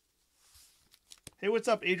 Hey, what's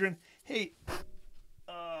up, Adrian? Hey,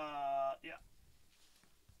 yeah.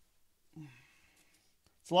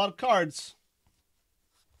 It's a lot of cards.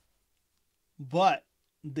 But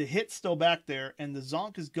the hit's still back there, and the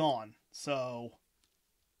Zonk is gone. So...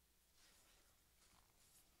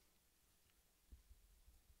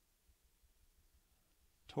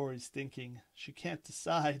 Tori's thinking. She can't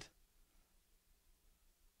decide.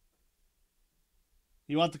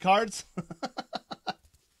 You want the cards?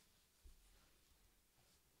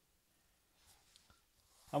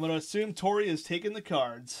 I'm going to assume Tori is taking the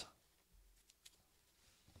cards.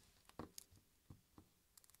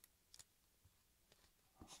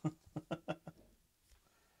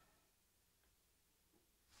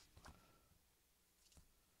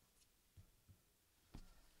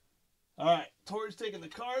 All right, Tori's taking the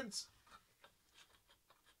cards.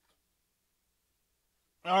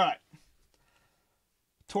 All right.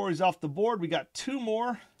 Tori's off the board. We got 2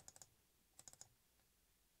 more.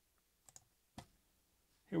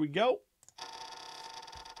 Here we go.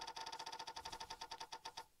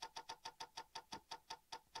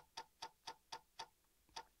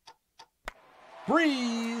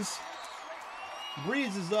 Breeze.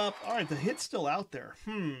 Breeze is up. All right, the hit's still out there.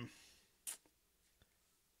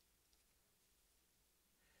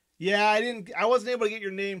 Yeah, I wasn't able to get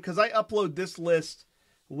your name because I upload this list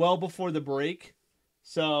well before the break.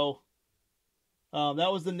 So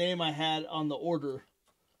that was the name I had on the order.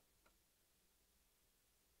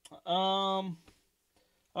 All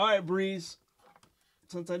right, Breeze.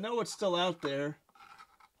 Since I know it's still out there,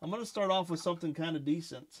 I'm going to start off with something kind of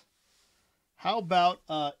decent. How about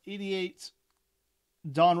 88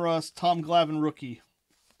 Donruss Tom Glavine rookie?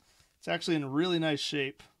 It's actually in really nice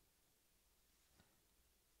shape.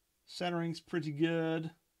 Centering's pretty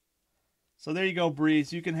good. So there you go,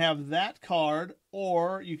 Breeze. You can have that card,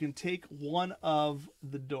 or you can take one of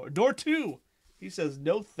the door. Door 2. He says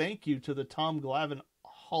no thank you to the Tom Glavine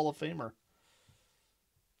Hall of Famer.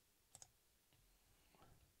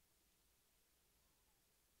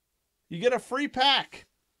 You get a free pack.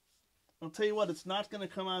 I'll tell you what, it's not going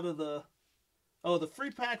to come out of the... Oh, the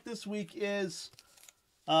free pack this week is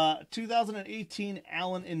 2018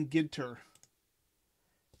 Allen and Ginter.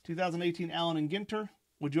 2018 Allen and Ginter.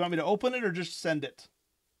 Would you want me to open it or just send it?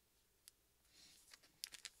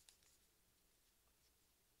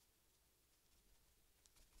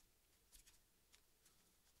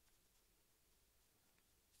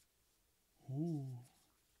 Ooh,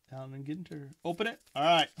 Allen and Ginter. Open it? All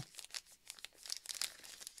right.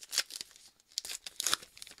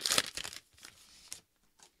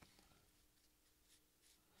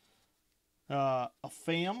 A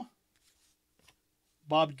Pham.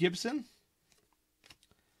 Bob Gibson.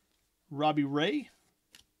 Robbie Ray.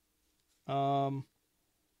 An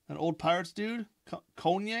old Pirates dude.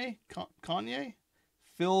 Kanye.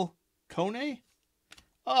 Phil Kone.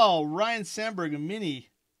 Oh, Ryan Sandberg, a mini.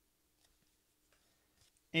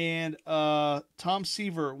 And Tom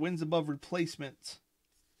Seaver wins above replacement.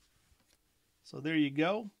 So there you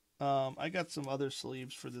go. I got some other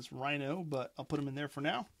sleeves for this Rhino, but I'll put them in there for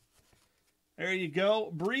now. There you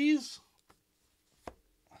go, Breeze.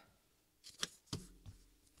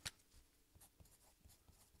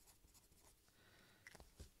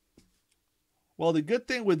 Well, the good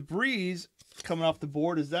thing with Breeze coming off the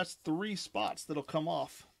board is that's 3 spots that'll come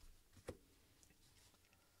off.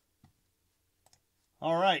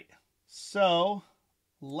 All right, so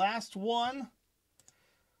last one.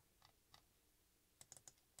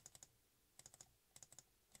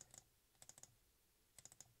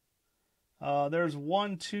 There's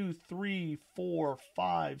 1, 2, 3, 4,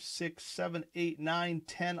 5, 6, 7, 8, 9,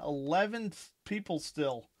 10, 11 people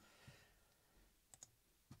still.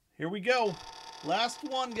 Here we go. Last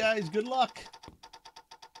one, guys. Good luck.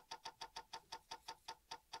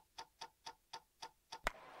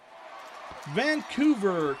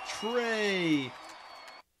 Vancouver Trey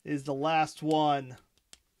is the last one.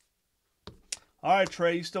 All right,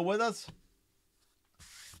 Trey, you still with us?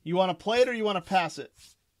 You want to play it or you want to pass it?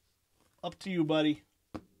 Up to you, buddy.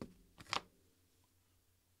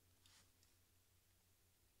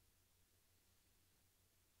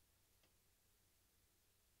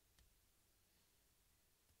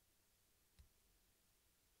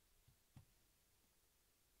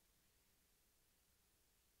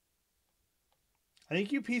 I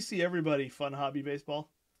think you PC everybody, Fun Hobby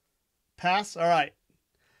Baseball. Pass? All right.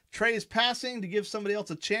 Trey is passing to give somebody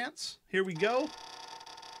else a chance. Here we go.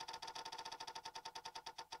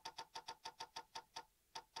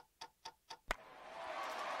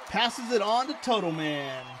 Passes it on to Total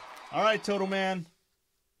Man. All right, Total Man.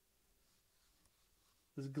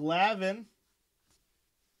 This is Glavine.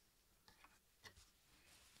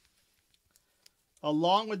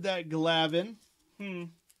 Along with that Glavine.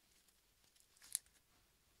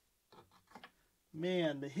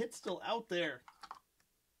 Man, the hit's still out there.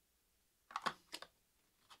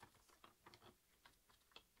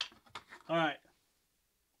 All right.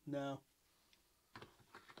 No.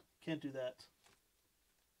 Can't do that.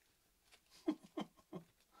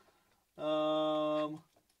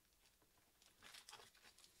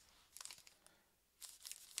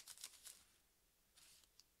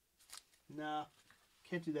 Nah,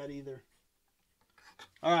 can't do that either.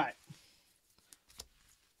 All right.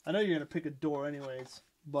 I know you're going to pick a door anyways,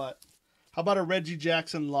 but how about a Reggie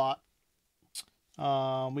Jackson lot?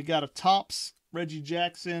 We got a Topps Reggie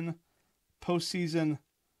Jackson postseason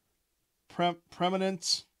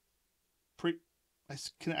preeminence.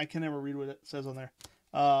 I can never read what it says on there.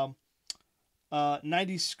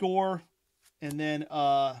 90 score, and then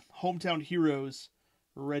Hometown Heroes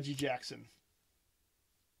Reggie Jackson.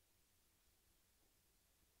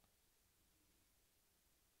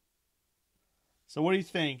 So what do you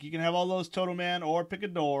think? You can have all those, Total Man, or pick a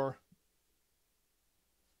door.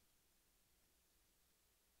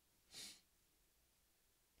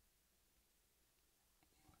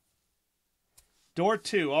 Door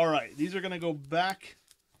 2. All right. These are going to go back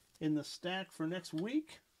in the stack for next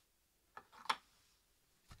week.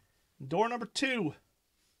 Door number 2.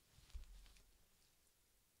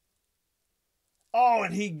 Oh,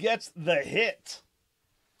 and he gets the hit.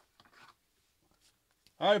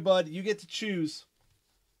 All right, bud. You get to choose.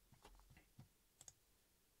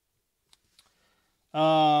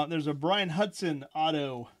 There's a Brian Hudson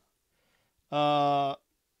auto.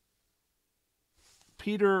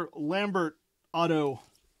 Peter Lambert auto.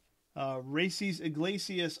 Races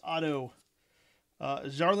Iglesias auto.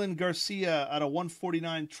 Jarlin Garcia out of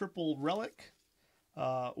 149 triple relic.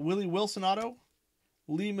 Willie Wilson auto.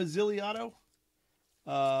 Lee Mazzilli auto.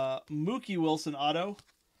 Mookie Wilson auto.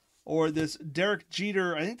 Or this Derek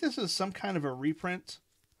Jeter. I think this is some kind of a reprint.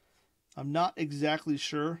 I'm not exactly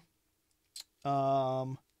sure.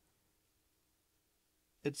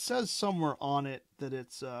 It says somewhere on it that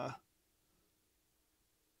it's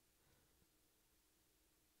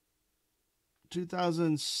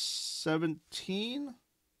 2017.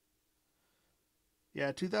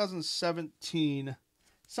 Yeah, 2017.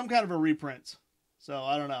 Some kind of a reprint. So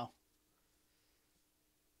I don't know.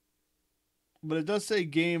 But it does say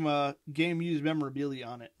game used memorabilia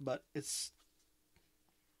on it, but it's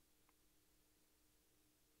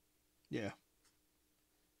yeah.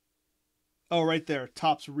 Oh, right there,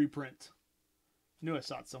 Topps reprint. Knew I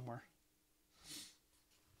saw it somewhere.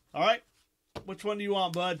 All right, which one do you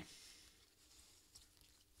want, bud?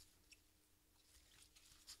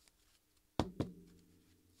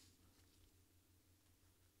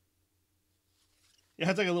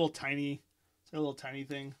 Yeah, it's like a little tiny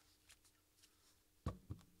thing.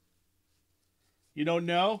 You don't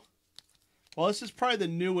know? Well, this is probably the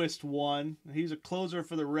newest one. He's a closer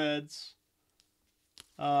for the Reds.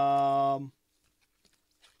 If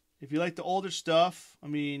you like the older stuff, I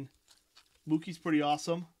mean, Mookie's pretty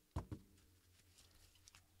awesome.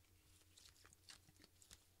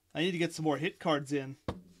 I need to get some more hit cards in.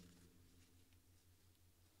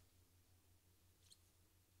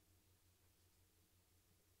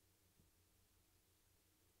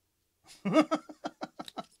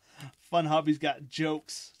 Fun Hobby's got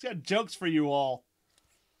jokes. He's got jokes for you all.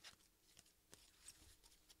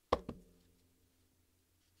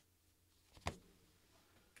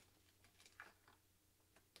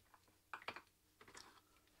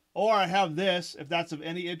 Or I have this, if that's of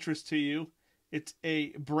any interest to you. It's a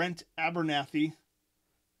Brent Abernathy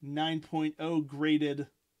 9.0 graded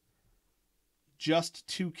just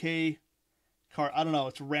 2K card. I don't know,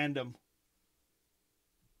 it's random.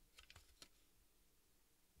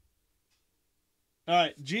 All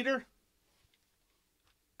right, Jeter.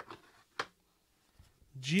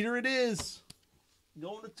 Jeter it is.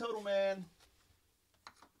 Going to Total Man.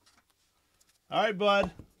 All right,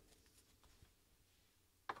 bud.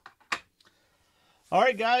 All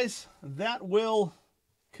right, guys. That will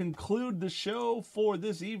conclude the show for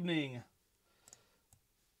this evening.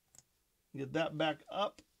 Get that back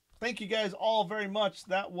up. Thank you guys all very much.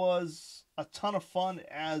 That was a ton of fun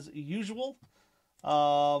as usual.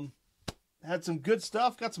 Had some good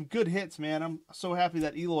stuff. Got some good hits, man. I'm so happy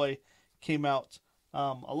that Eloy came out.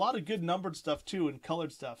 A lot of good numbered stuff, too, and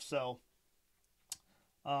colored stuff. So,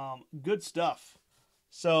 good stuff.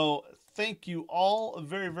 So, thank you all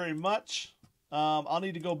very, very much. I'll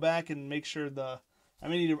need to go back and make sure I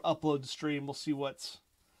may need to upload the stream. We'll see what's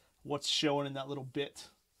showing in that little bit.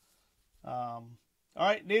 All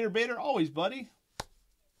right, Nader Bader, always, buddy.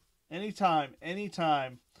 Anytime.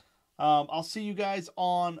 I'll see you guys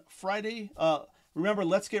on Friday. Remember,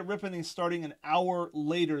 Let's Get Ripping is starting an hour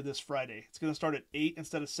later this Friday. It's going to start at 8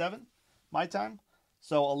 instead of 7, my time.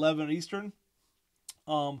 So 11 Eastern.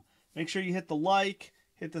 Make sure you hit the like,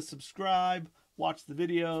 hit the subscribe, watch the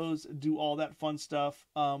videos, do all that fun stuff.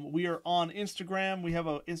 We are on Instagram. We have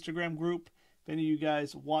an Instagram group. If any of you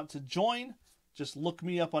guys want to join, just look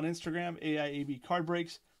me up on Instagram, AIAB Card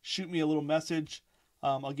Breaks. Shoot me a little message.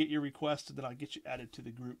 I'll get your request, and then I'll get you added to the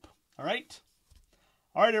group. All right?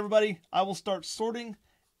 All right, everybody. I will start sorting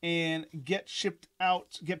and get shipped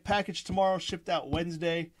out, get packaged tomorrow, shipped out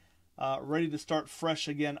Wednesday, ready to start fresh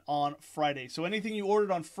again on Friday. So anything you ordered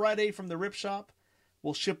on Friday from the Rip Shop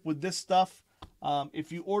will ship with this stuff.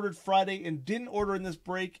 If you ordered Friday and didn't order in this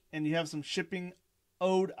break and you have some shipping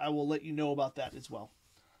owed, I will let you know about that as well.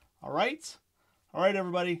 All right? All right,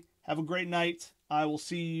 everybody. Have a great night. I will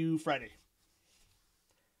see you Friday.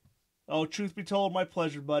 Oh, truth be told, my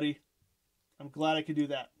pleasure, buddy. I'm glad I could do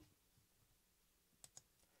that.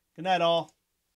 Good night, all.